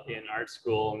about in art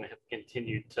school and have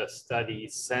continued to study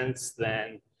since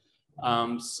then.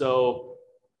 So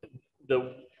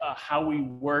the how we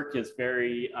work is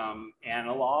very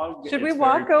analog. Should we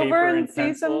walk over and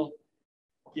see some?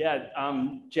 Yeah,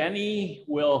 Jenny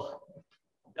will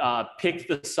pick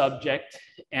the subject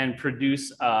and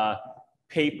produce a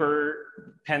paper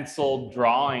pencil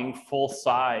drawing full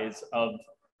size of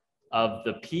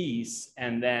the piece,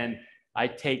 and then I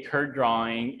take her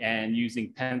drawing and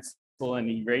using pencil and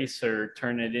eraser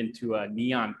turn it into a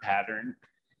neon pattern,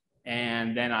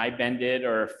 and then I bend it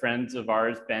or friends of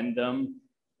ours bend them,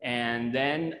 and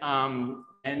then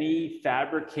Jenny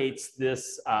fabricates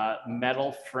this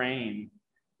metal frame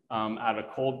out of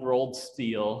cold rolled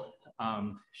steel.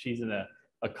 She's an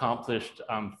accomplished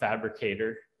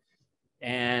fabricator.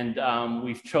 And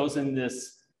we've chosen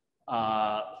this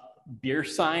beer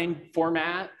sign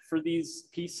format for these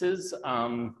pieces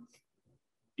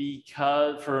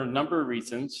because for a number of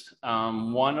reasons.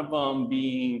 One of them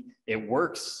being it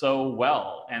works so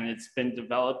well, and it's been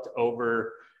developed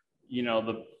over, you know,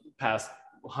 the past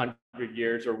 100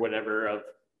 years or whatever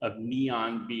of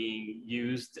neon being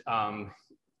used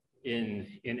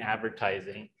in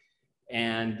advertising.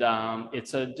 And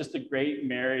it's just a great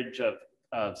marriage of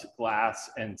glass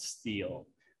and steel.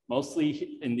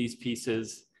 Mostly in these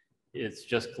pieces, it's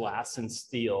just glass and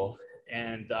steel.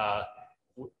 And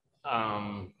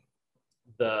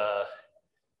the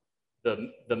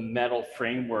metal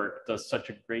framework does such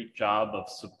a great job of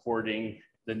supporting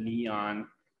the neon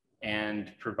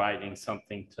and providing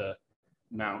something to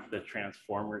mount the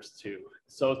transformers to.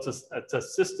 So it's a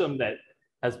system that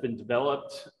has been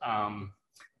developed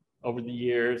over the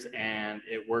years, and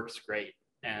it works great.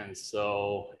 And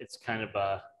so it's kind of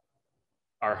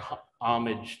our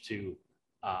homage to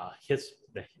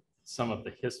some of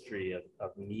the history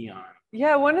of neon.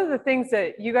 Yeah, one of the things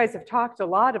that you guys have talked a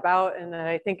lot about, and that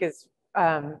I think is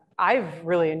I've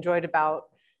really enjoyed about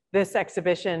this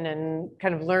exhibition and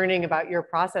kind of learning about your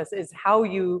process, is how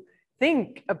you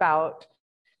think about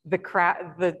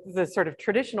the sort of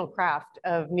traditional craft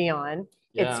of neon,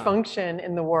 its function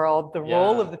in the world, the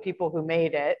role of the people who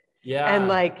made it,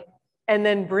 and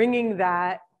then bringing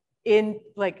that in,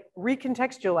 like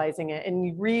recontextualizing it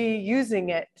and reusing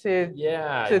it to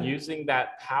using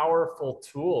that powerful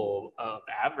tool of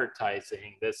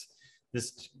advertising, this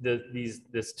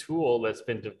tool that's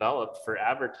been developed for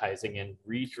advertising and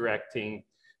redirecting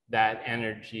that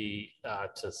energy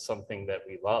to something that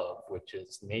we love, which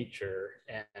is nature.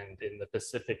 And in the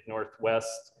Pacific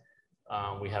Northwest,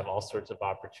 we have all sorts of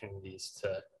opportunities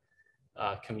to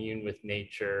commune with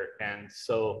nature. And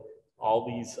so all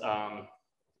these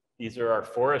are our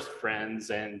forest friends,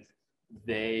 and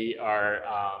they are,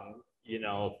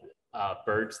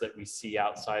 birds that we see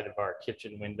outside of our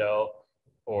kitchen window,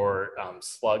 or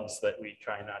slugs that we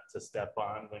try not to step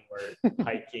on when we're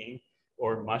hiking,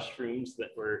 or mushrooms that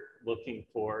we're looking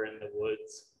for in the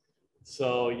woods.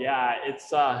 So yeah,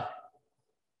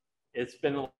 it's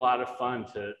been a lot of fun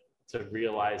to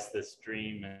realize this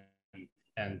dream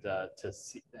and to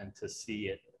see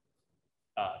it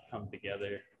come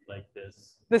together like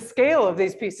this. The scale of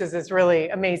these pieces is really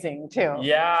amazing too.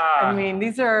 Yeah. I mean,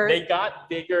 they got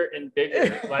bigger and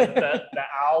bigger. Like the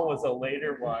owl was a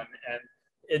later one, and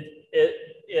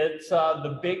it's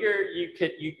the bigger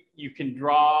you can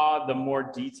draw, the more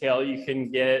detail you can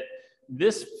get.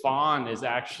 This fawn is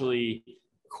actually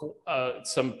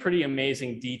some pretty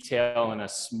amazing detail in a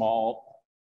small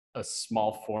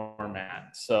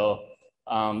format. So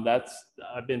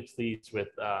I've been pleased with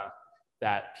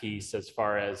that piece, as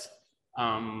far as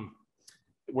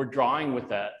we're drawing with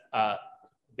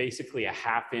basically a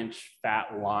 1/2-inch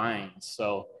fat line.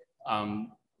 So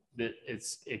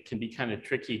it can be kind of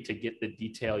tricky to get the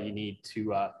detail you need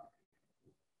to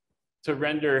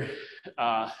render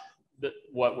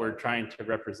what we're trying to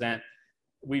represent.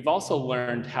 we've also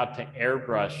learned how to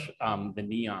airbrush the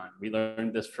neon. We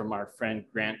learned this from our friend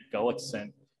Grant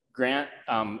Gullickson. Grant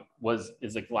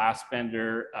is a glass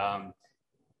bender,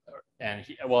 and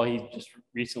he just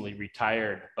recently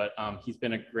retired, but he's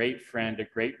been a great friend, a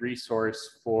great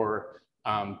resource for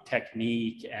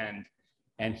technique,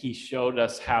 and he showed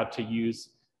us how to use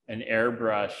an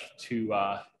airbrush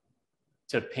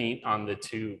to paint on the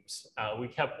tubes. We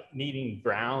kept needing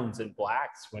browns and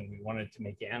blacks when we wanted to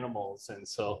make animals, and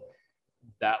so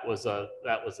that was a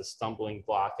stumbling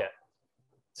block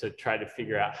to try to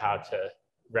figure out how to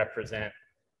represent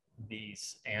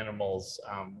these animals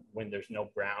when there's no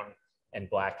brown and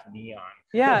black neon.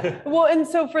 Yeah, well, and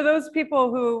so for those people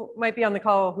who might be on the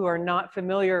call who are not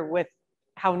familiar with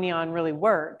how neon really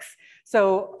works,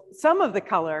 so some of the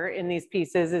color in these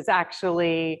pieces is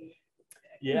actually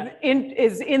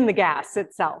in the gas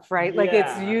itself, right? Like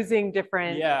it's using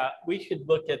different. Yeah, we should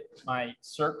look at my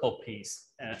circle piece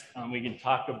and we can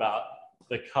talk about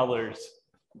the colors.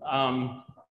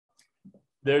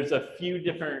 There's a few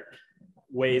different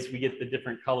ways we get the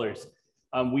different colors.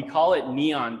 We call it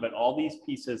neon, but all these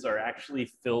pieces are actually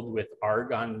filled with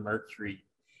argon mercury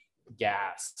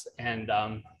gas. And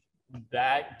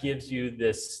that gives you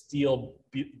this steel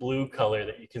blue color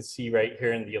that you can see right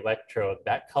here in the electrode.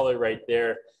 That color right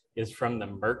there is from the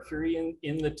mercury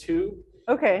in the tube.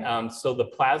 Okay. So the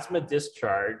plasma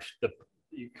discharge,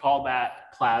 you call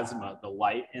that plasma, the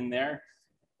light in there,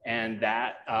 and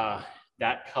that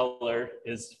color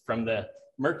is from the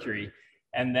mercury.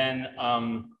 And then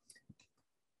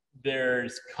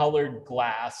there's colored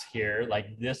glass here,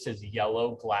 like this is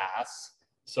yellow glass.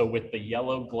 So with the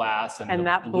yellow glass and the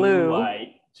that blue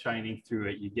light shining through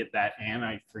it, you get that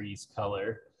antifreeze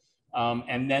color.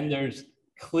 And then there's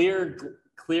clear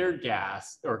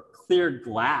gas or clear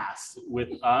glass with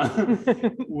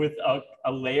with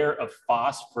a layer of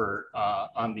phosphor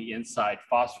on the inside.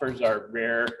 Phosphors are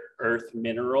rare earth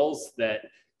minerals that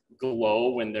glow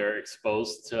when they're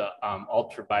exposed to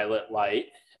ultraviolet light.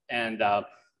 And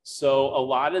so a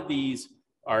lot of these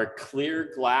are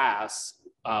clear glass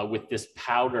with this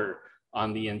powder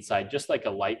on the inside, just like a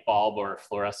light bulb or a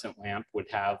fluorescent lamp would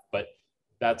have, but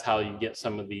that's how you get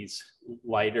some of these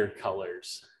lighter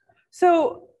colors.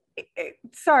 So,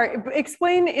 sorry,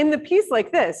 explain in the piece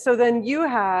like this. So then you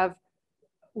have,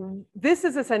 this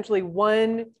is essentially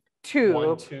one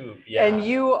tube, yeah. And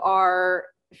you are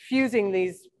fusing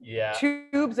these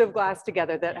tubes of glass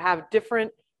together that have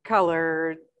different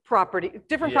color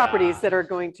properties that are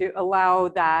going to allow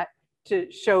that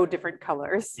to show different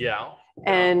colors.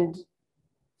 And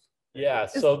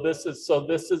so this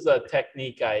is a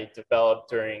technique I developed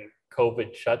during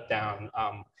COVID shutdown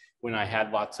when I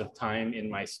had lots of time in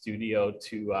my studio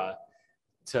to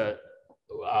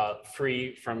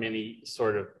free from any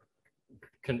sort of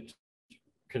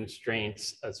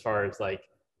constraints as far as like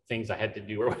things I had to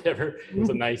do or whatever. It was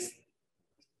a nice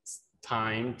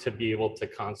time to be able to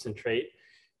concentrate.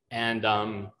 And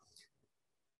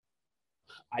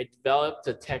I developed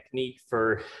a technique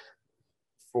for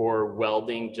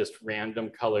welding just random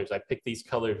colors. I picked these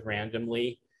colors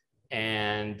randomly,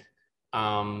 and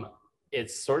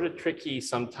it's sort of tricky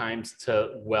sometimes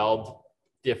to weld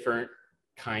different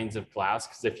kinds of glass,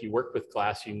 because if you work with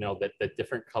glass, you know that the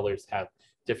different colors have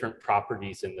different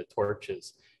properties in the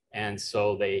torches, and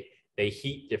so they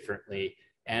heat differently.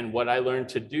 And what I learned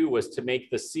to do was to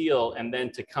make the seal and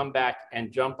then to come back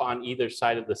and jump on either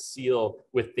side of the seal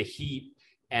with the heat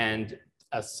and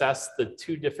assess the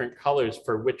two different colors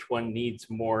for which one needs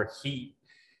more heat.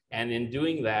 And in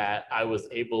doing that, I was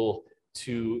able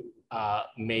to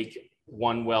make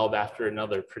one weld after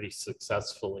another pretty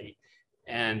successfully.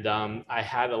 And I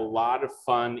had a lot of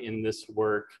fun in this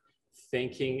work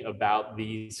thinking about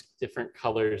these different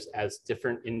colors as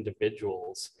different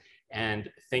individuals,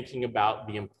 and thinking about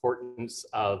the importance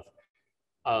of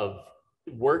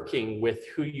working with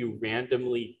who you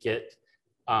randomly get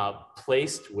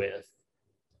placed with,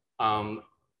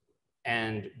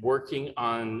 and working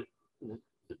on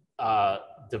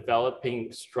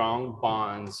developing strong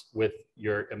bonds with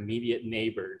your immediate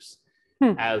neighbors,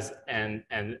 and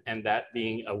that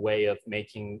being a way of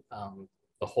making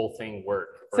the whole thing work,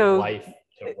 or life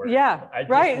to work. Yeah,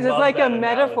 right. It's like a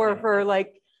metaphor for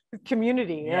like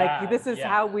community. Like this is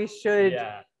how we should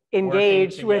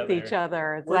engage with each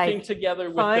other. It's working like together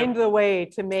with find the way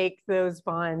to make those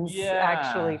bonds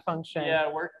actually function.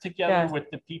 Work together with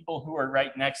the people who are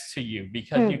right next to you,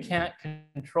 because you can't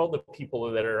control the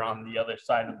people that are on the other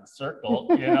side of the circle.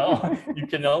 You know, you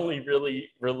can only really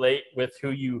relate with who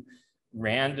you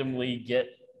randomly get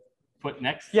put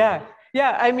next to you.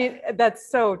 Yeah, I mean, that's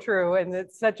so true. And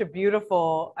it's such a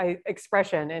beautiful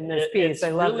expression in this piece. I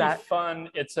love that. It's really fun.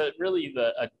 It's really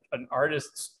an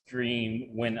artist's dream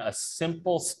when a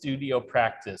simple studio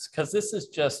practice, because this is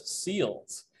just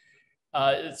seals.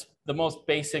 It's the most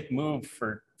basic move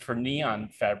for neon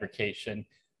fabrication.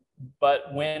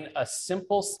 But when a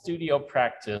simple studio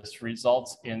practice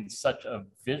results in such a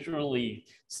visually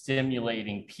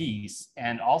stimulating piece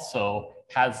and also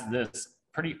has this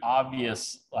pretty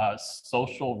obvious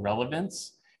social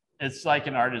relevance, it's like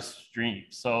an artist's dream.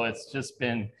 So it's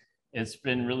been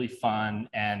really fun,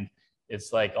 and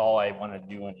it's like all I want to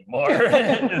do anymore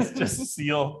is just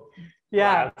seal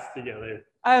glass together.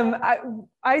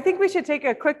 I think we should take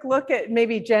a quick look at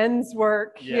maybe Jen's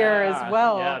work here as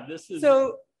well. Yeah, this is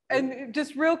so. And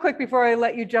just real quick before I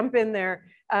let you jump in there,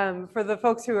 for the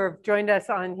folks who have joined us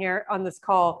on here on this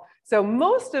call. So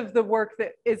most of the work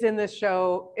that is in this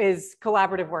show is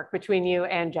collaborative work between you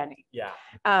and Jenny. Yeah.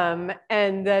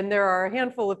 And then there are a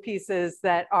handful of pieces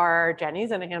that are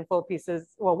Jenny's and a handful of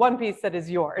pieces, well, one piece that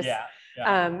is yours.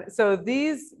 Yeah. So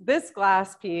this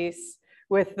glass piece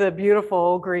with the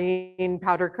beautiful green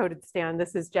powder coated stand,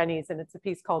 this is Jenny's, and it's a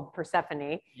piece called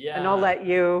Persephone. Yeah. And I'll let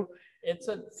you It's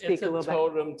a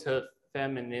totem to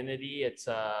femininity. It's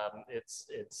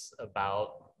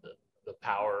about the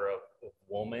power of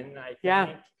woman, I think.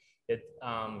 Yeah. It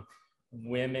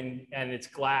women, and it's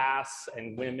glass,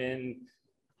 and women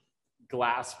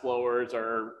glass blowers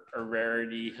are a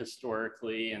rarity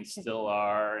historically and still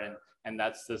are, and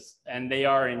that's this, and they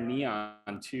are in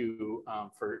neon too,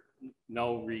 for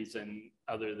no reason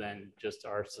other than just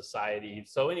our society.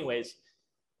 So anyways,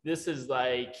 this is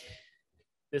a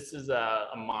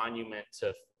monument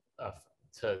to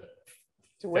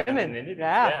women.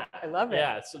 Yeah, I love it.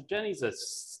 Yeah, so Jenny's a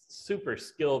super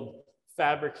skilled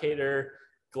fabricator,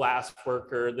 glass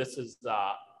worker. This is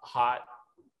hot,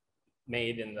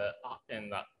 made in the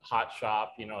hot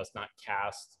shop. You know, it's not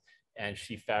cast. And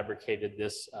she fabricated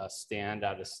this stand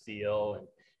out of steel,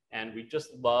 and we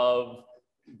just love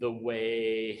the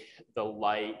way the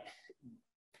light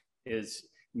is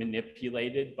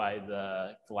manipulated by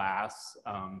the glass.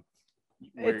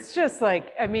 It's just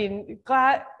like, I mean,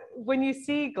 glass, when you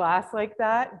see glass like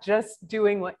that, just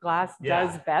doing what glass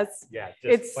does best. Yeah,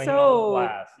 it's so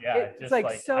glass. Yeah, it's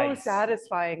like so ice.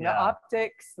 Satisfying. The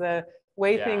optics, the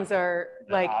way things are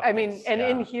like, optics, I mean, and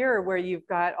in here where you've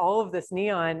got all of this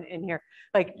neon in here,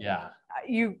 like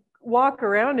you walk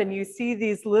around and you see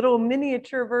these little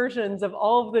miniature versions of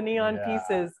all of the neon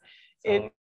pieces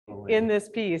in this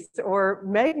piece, or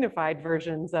magnified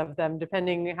versions of them,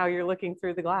 depending how you're looking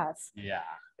through the glass.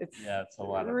 It's a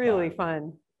lot of really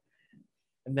fun.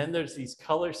 And then there's these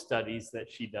color studies that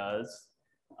she does.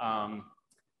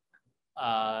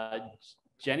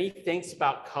 Jenny thinks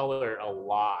about color a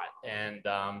lot, and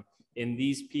in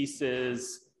these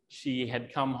pieces, she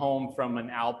had come home from an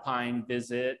alpine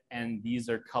visit, and these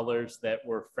are colors that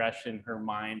were fresh in her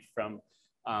mind from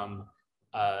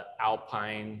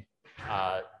alpine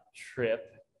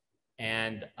trip.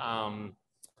 And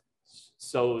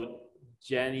so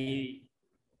Jenny,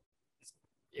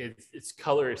 its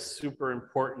color is super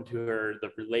important to her, the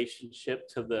relationship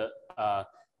to the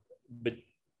but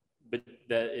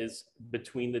that is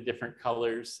between the different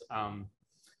colors.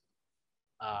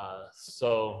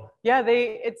 So yeah,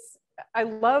 I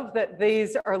love that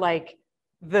these are like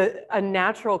a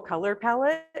natural color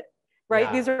palette,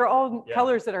 right? These are all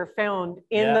colors that are found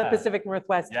in the Pacific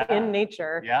Northwest in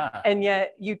nature. And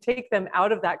yet you take them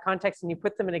out of that context and you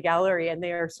put them in a gallery, and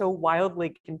they are so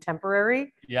wildly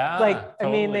contemporary. Like,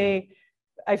 totally. I mean,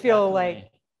 I feel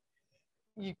like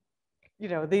you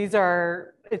know,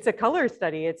 it's a color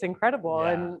study. It's incredible.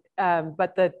 And,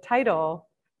 but the title,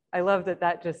 I love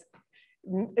that just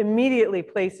immediately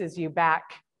places you back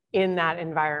in that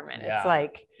environment. It's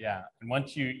like, and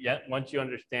once you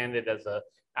understand it as a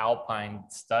alpine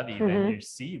study, then you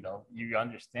see though, you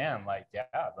understand, like,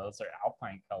 those are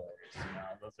alpine colors, you know,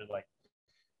 those are like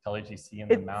colors you see in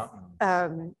the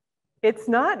mountains. It's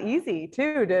not easy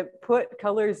too to put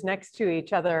colors next to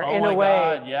each other in a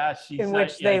way in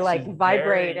which they like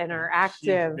vibrate and are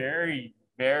active. She's very,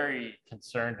 very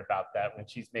concerned about that when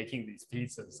she's making these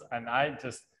pieces. And I'm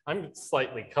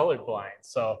slightly colorblind,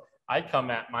 so I come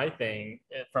at my thing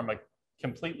from a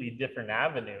completely different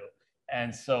avenue.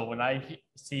 And so when I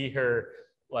see her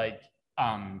like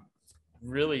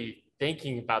really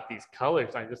thinking about these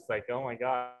colors, I'm just like, oh my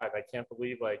God, I can't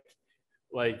believe like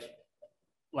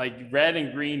red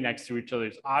and green next to each other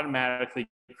is automatically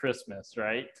Christmas,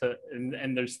 right?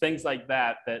 And there's things like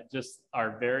that just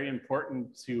are very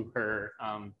important to her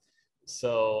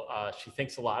So she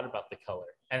thinks a lot about the color,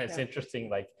 and it's interesting,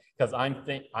 like, because I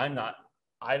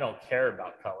don't care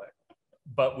about color,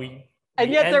 but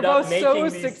and yet they're both so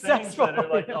successful. That are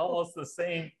like almost the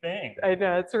same thing. I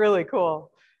know, it's really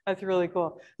cool. That's really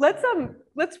cool. Let's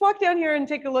walk down here and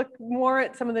take a look more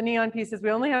at some of the neon pieces.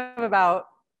 We only have about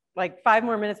like 5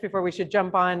 more minutes before we should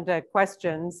jump on to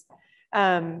questions.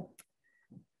 And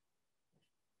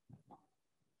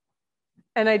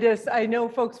I know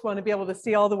folks want to be able to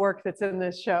see all the work that's in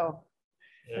this show.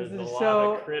 There's a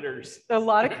lot of critters. A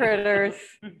lot of critters.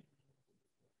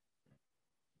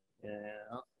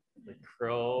 Yeah, the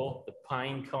crow, the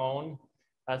pine cone.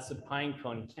 That's the pine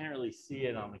cone. You can't really see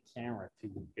it on the camera too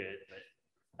good, but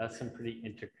that's some pretty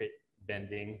intricate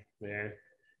bending there.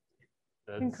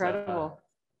 That's, incredible.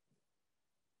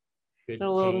 Good a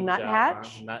little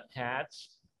nuthatch. Nuthatch.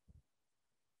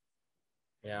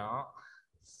 Yeah.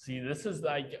 See, this is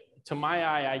like, to my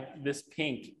eye, this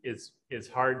pink is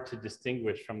hard to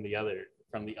distinguish from the other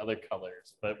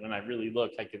colors. But when I really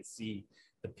look, I can see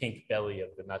the pink belly of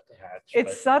the nuthatch.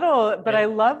 It's subtle, but I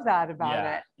love that about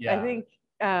it. Yeah. I think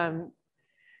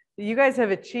you guys have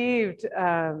achieved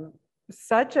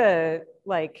such a,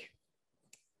 like,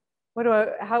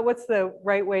 what's the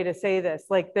right way to say this?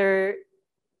 Like, the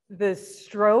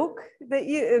stroke that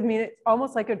I mean, it's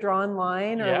almost like a drawn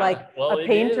line, or like a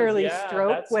painterly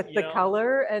stroke with the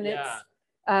color. And it's,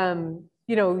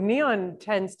 you know, neon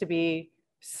tends to be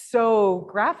so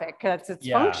graphic. That's its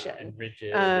function. And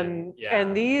rigid.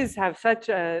 And these have such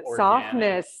a organic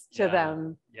softness to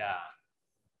them.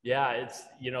 Yeah, it's,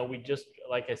 you know, we just,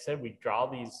 like I said, we draw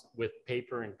these with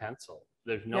paper and pencil.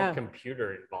 There's no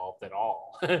computer involved at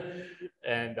all.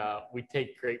 And we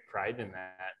take great pride in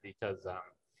that, because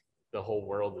the whole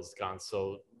world has gone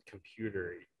so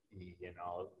computer-y, you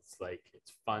know. It's like,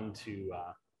 it's fun to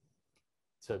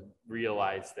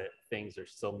realize that things are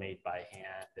still made by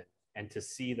hand, and to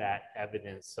see that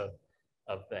evidence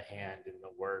of the hand in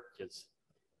the work is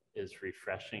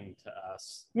refreshing to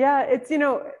us. Yeah, it's, you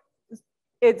know,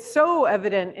 it's so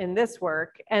evident in this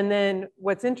work. And then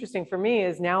what's interesting for me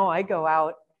is now I go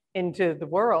out into the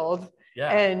world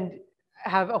and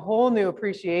have a whole new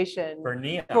appreciation for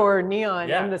neon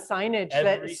and the signage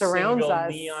that surrounds us.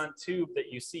 Every single neon tube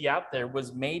that you see out there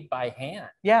was made by hand.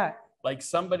 Yeah. Like,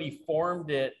 somebody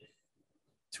formed it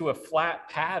to a flat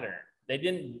pattern. They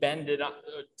didn't bend it up.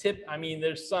 I mean,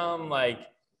 there's some like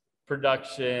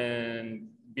production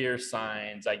beer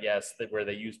signs, I guess, where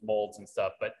they use molds and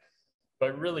stuff, but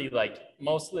really, like,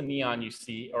 most of the neon you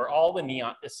see, or all the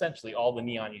neon, essentially all the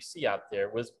neon you see out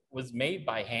there was made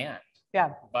by hand.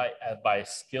 Yeah. By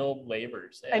skilled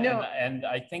laborers. I know. And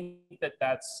I think that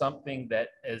that's something that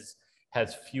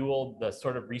has fueled the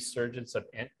sort of resurgence of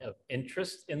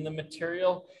interest in the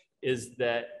material, is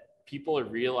that people are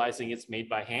realizing it's made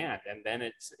by hand, and then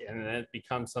it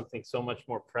becomes something so much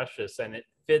more precious, and it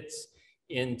fits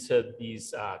into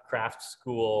these craft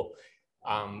school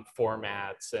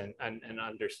formats and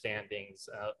understandings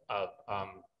of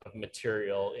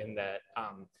material, in that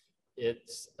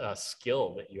it's a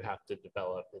skill that you have to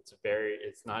develop.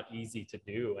 It's not easy to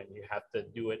do, and you have to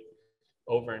do it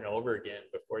over and over again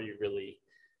before you really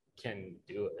can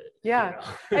do it. Yeah,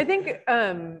 you know? I think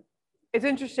it's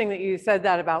interesting that you said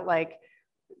that about, like,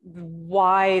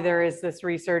 why there is this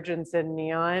resurgence in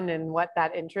neon and what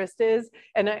that interest is.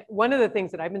 And one of the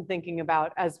things that I've been thinking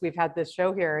about as we've had this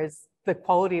show here is the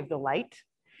quality of the light,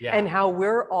 and how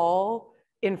we're all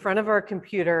in front of our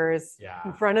computers,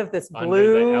 in front of this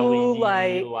blue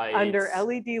light, under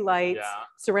LED lights,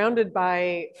 surrounded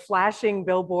by flashing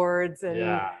billboards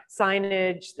and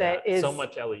signage that is so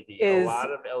much LED, a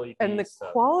lot of LED, and the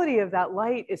quality of that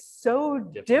light is so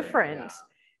different.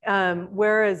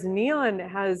 Whereas neon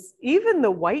has, even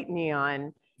the white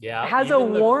neon has a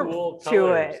warmth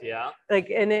to it. Like,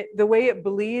 and the way it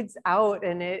bleeds out,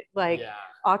 and it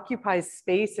occupies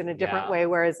space in a different way,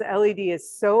 whereas the LED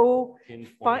is so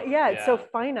it's so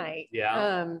finite.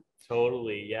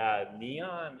 Totally.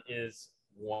 Neon is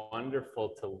wonderful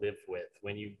to live with.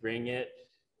 When you bring it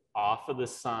off of the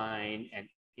sign and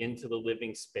into the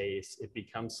living space, it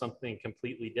becomes something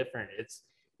completely different.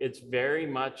 It's very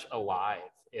much alive.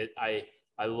 I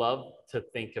love to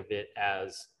think of it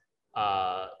as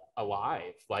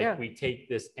alive. Like, we take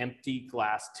this empty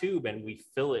glass tube and we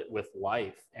fill it with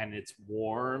life, and it's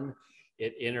warm,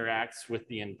 it interacts with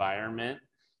the environment,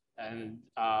 and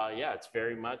it's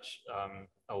very much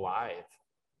alive.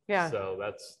 So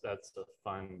that's a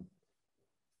fun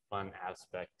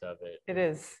aspect of it. It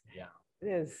is. It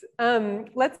is.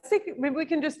 Maybe we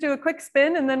can just do a quick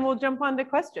spin, and then we'll jump on to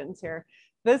questions here.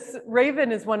 This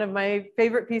raven is one of my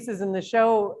favorite pieces in the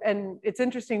show, and it's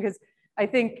interesting because I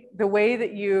think the way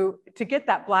that to get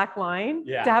that black line,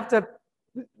 Yeah. to have to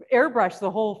airbrush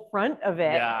the whole front of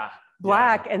it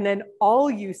black, and then all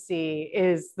you see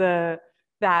is that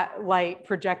light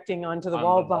projecting onto the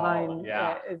wall behind.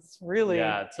 Yeah. It's really,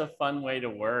 it's a fun way to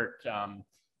work.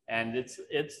 And it's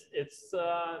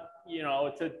you know,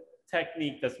 it's a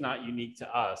technique that's not unique to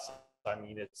us. I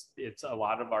mean, it's a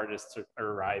lot of artists are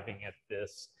arriving at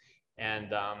this, and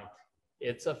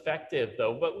it's effective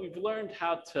though. But we've learned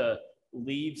how to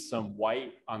leave some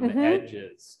white on the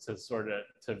edges to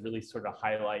really sort of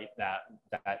highlight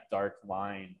that dark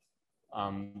line.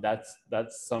 That's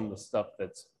some of the stuff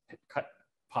that's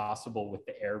possible with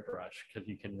the airbrush, because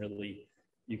you can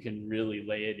really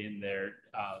lay it in there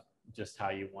just how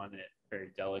you want it, very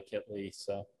delicately.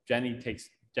 So Jenny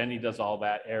does all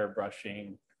that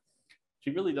airbrushing.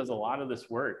 She really does a lot of this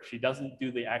work. She doesn't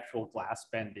do the actual glass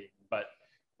bending, but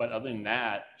other than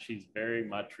that, she's very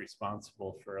much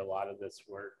responsible for a lot of this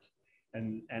work.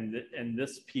 And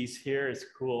this piece here is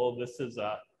cool. This is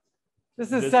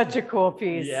such a cool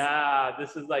piece. Yeah,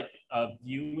 this is like a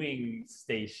viewing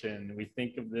station. We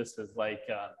think of this as like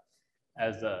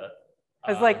as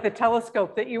like the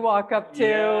telescope that you walk up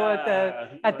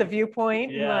to at the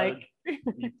viewpoint. Yeah, and like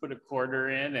you put a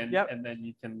quarter in, and then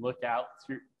you can look out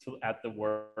at the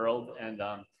world. And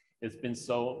it's been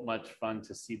so much fun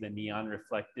to see the neon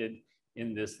reflected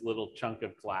in this little chunk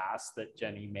of glass that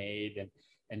Jenny made,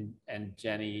 and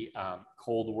Jenny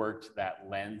cold worked that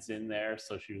lens in there,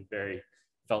 so she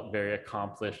felt very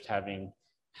accomplished having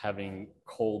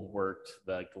cold worked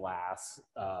the glass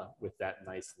with that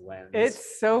nice lens.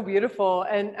 It's so beautiful.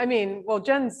 And I mean, well,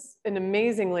 Jen's an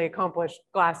amazingly accomplished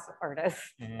glass artist.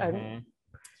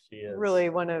 She is really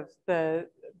one of the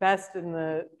best in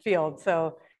the field.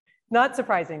 So not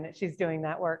surprising that she's doing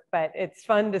that work, but it's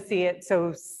fun to see it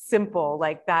so simple,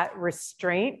 like that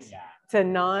restraint to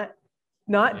not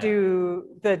do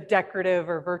the decorative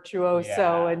or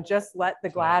virtuoso and just let the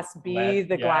glass be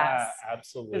the glass.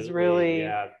 Absolutely. Is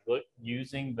really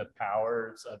using the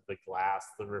powers of the glass,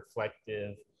 the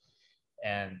reflective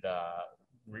and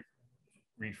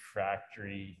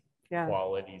refractory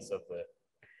qualities of the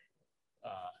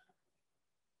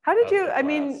how did you, I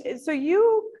mean, so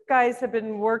you guys have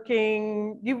been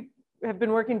working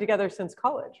together since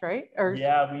college, right? Or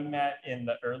yeah, we met in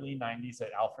the early 90s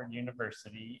at Alfred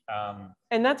University.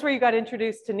 And that's where you got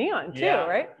introduced to neon too,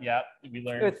 right? Yeah, we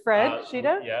learned with Fred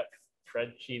Sheeta. Yeah,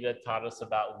 Fred Sheeta taught us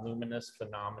about luminous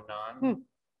phenomenon,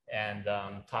 and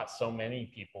taught so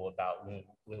many people about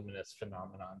luminous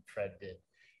phenomenon. Fred did,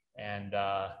 and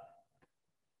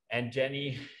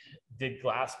Jenny did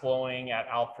glass blowing at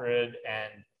Alfred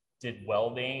and did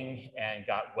welding and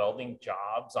got welding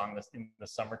jobs in the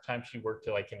summertime. She worked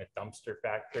like in a dumpster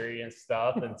factory and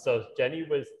stuff. And so Jenny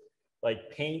was like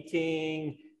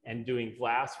painting and doing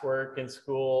glass work in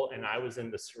school. And I was in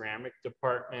the ceramic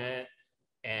department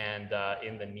and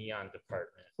in the neon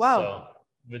department. Wow. So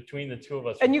between the two of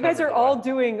us. And you guys are all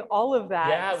doing all of that.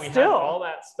 Yeah, we have all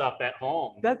that stuff at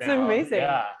home. That's amazing.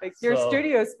 Yeah. Like your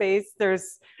studio space,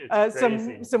 there's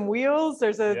some wheels,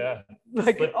 there's a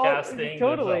like slip casting,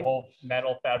 totally. There's a whole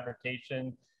metal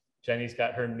fabrication. Jenny's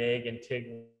got her MIG and TIG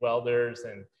welders,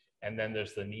 and then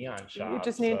there's the neon shop. You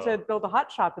just need to build a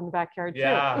hot shop in the backyard too.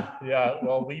 Yeah.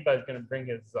 Well, Levi's going to bring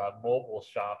his mobile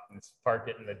shop and park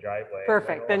it in the driveway.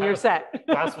 Perfect. Then you're set.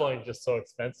 Glass blowing is just so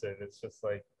expensive. It's just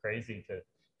like crazy to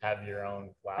have your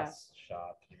own glass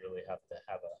shop. You really have to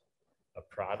have a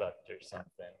product or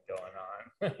something going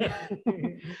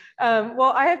on.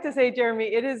 Well, I have to say,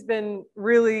 Jeremy, it has been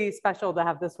really special to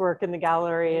have this work in the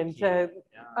gallery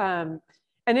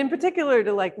and in particular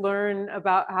to like learn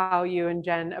about how you and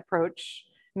Jen approach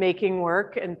making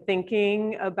work and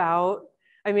thinking about,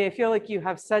 I mean, I feel like you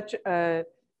have such a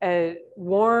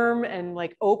warm and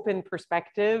like open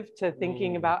perspective to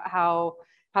thinking about how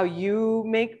you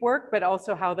make work, but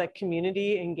also how the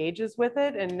community engages with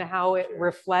it and how it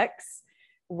reflects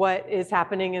what is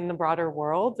happening in the broader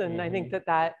world. And I think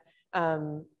that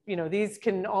you know, these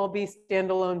can all be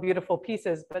standalone beautiful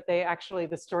pieces, but they actually,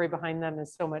 the story behind them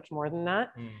is so much more than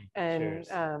that. And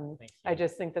I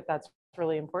just think that that's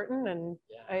really important, and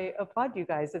I applaud you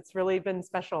guys. It's really been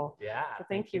special. Yeah. So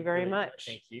thank you very much.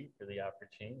 Thank you for the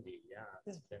opportunity. Yeah,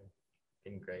 it's been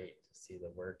been great to see the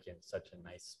work in such a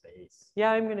nice space.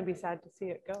 Yeah, I'm going to be sad to see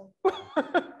it go.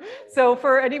 So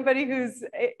for anybody who's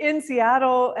in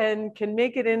Seattle and can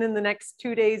make it in the next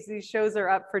 2 days, these shows are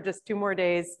up for just 2 more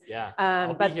days. Yeah,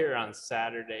 I'll be here on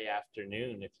Saturday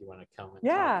afternoon if you want to come and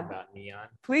talk about neon.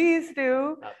 Please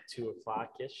do. About 2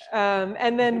 o'clock-ish.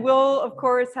 And then we'll, of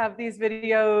course, have these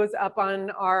videos up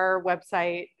on our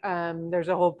website. There's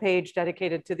a whole page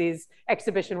dedicated to these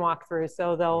exhibition walkthroughs,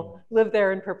 so they'll live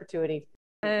there in perpetuity.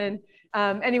 And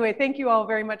anyway, thank you all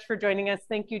very much for joining us.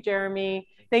 Thank you, Jeremy.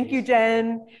 Thank you,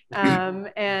 Jen.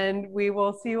 And we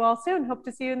will see you all soon. Hope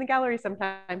to see you in the gallery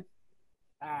sometime.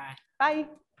 Bye. Bye.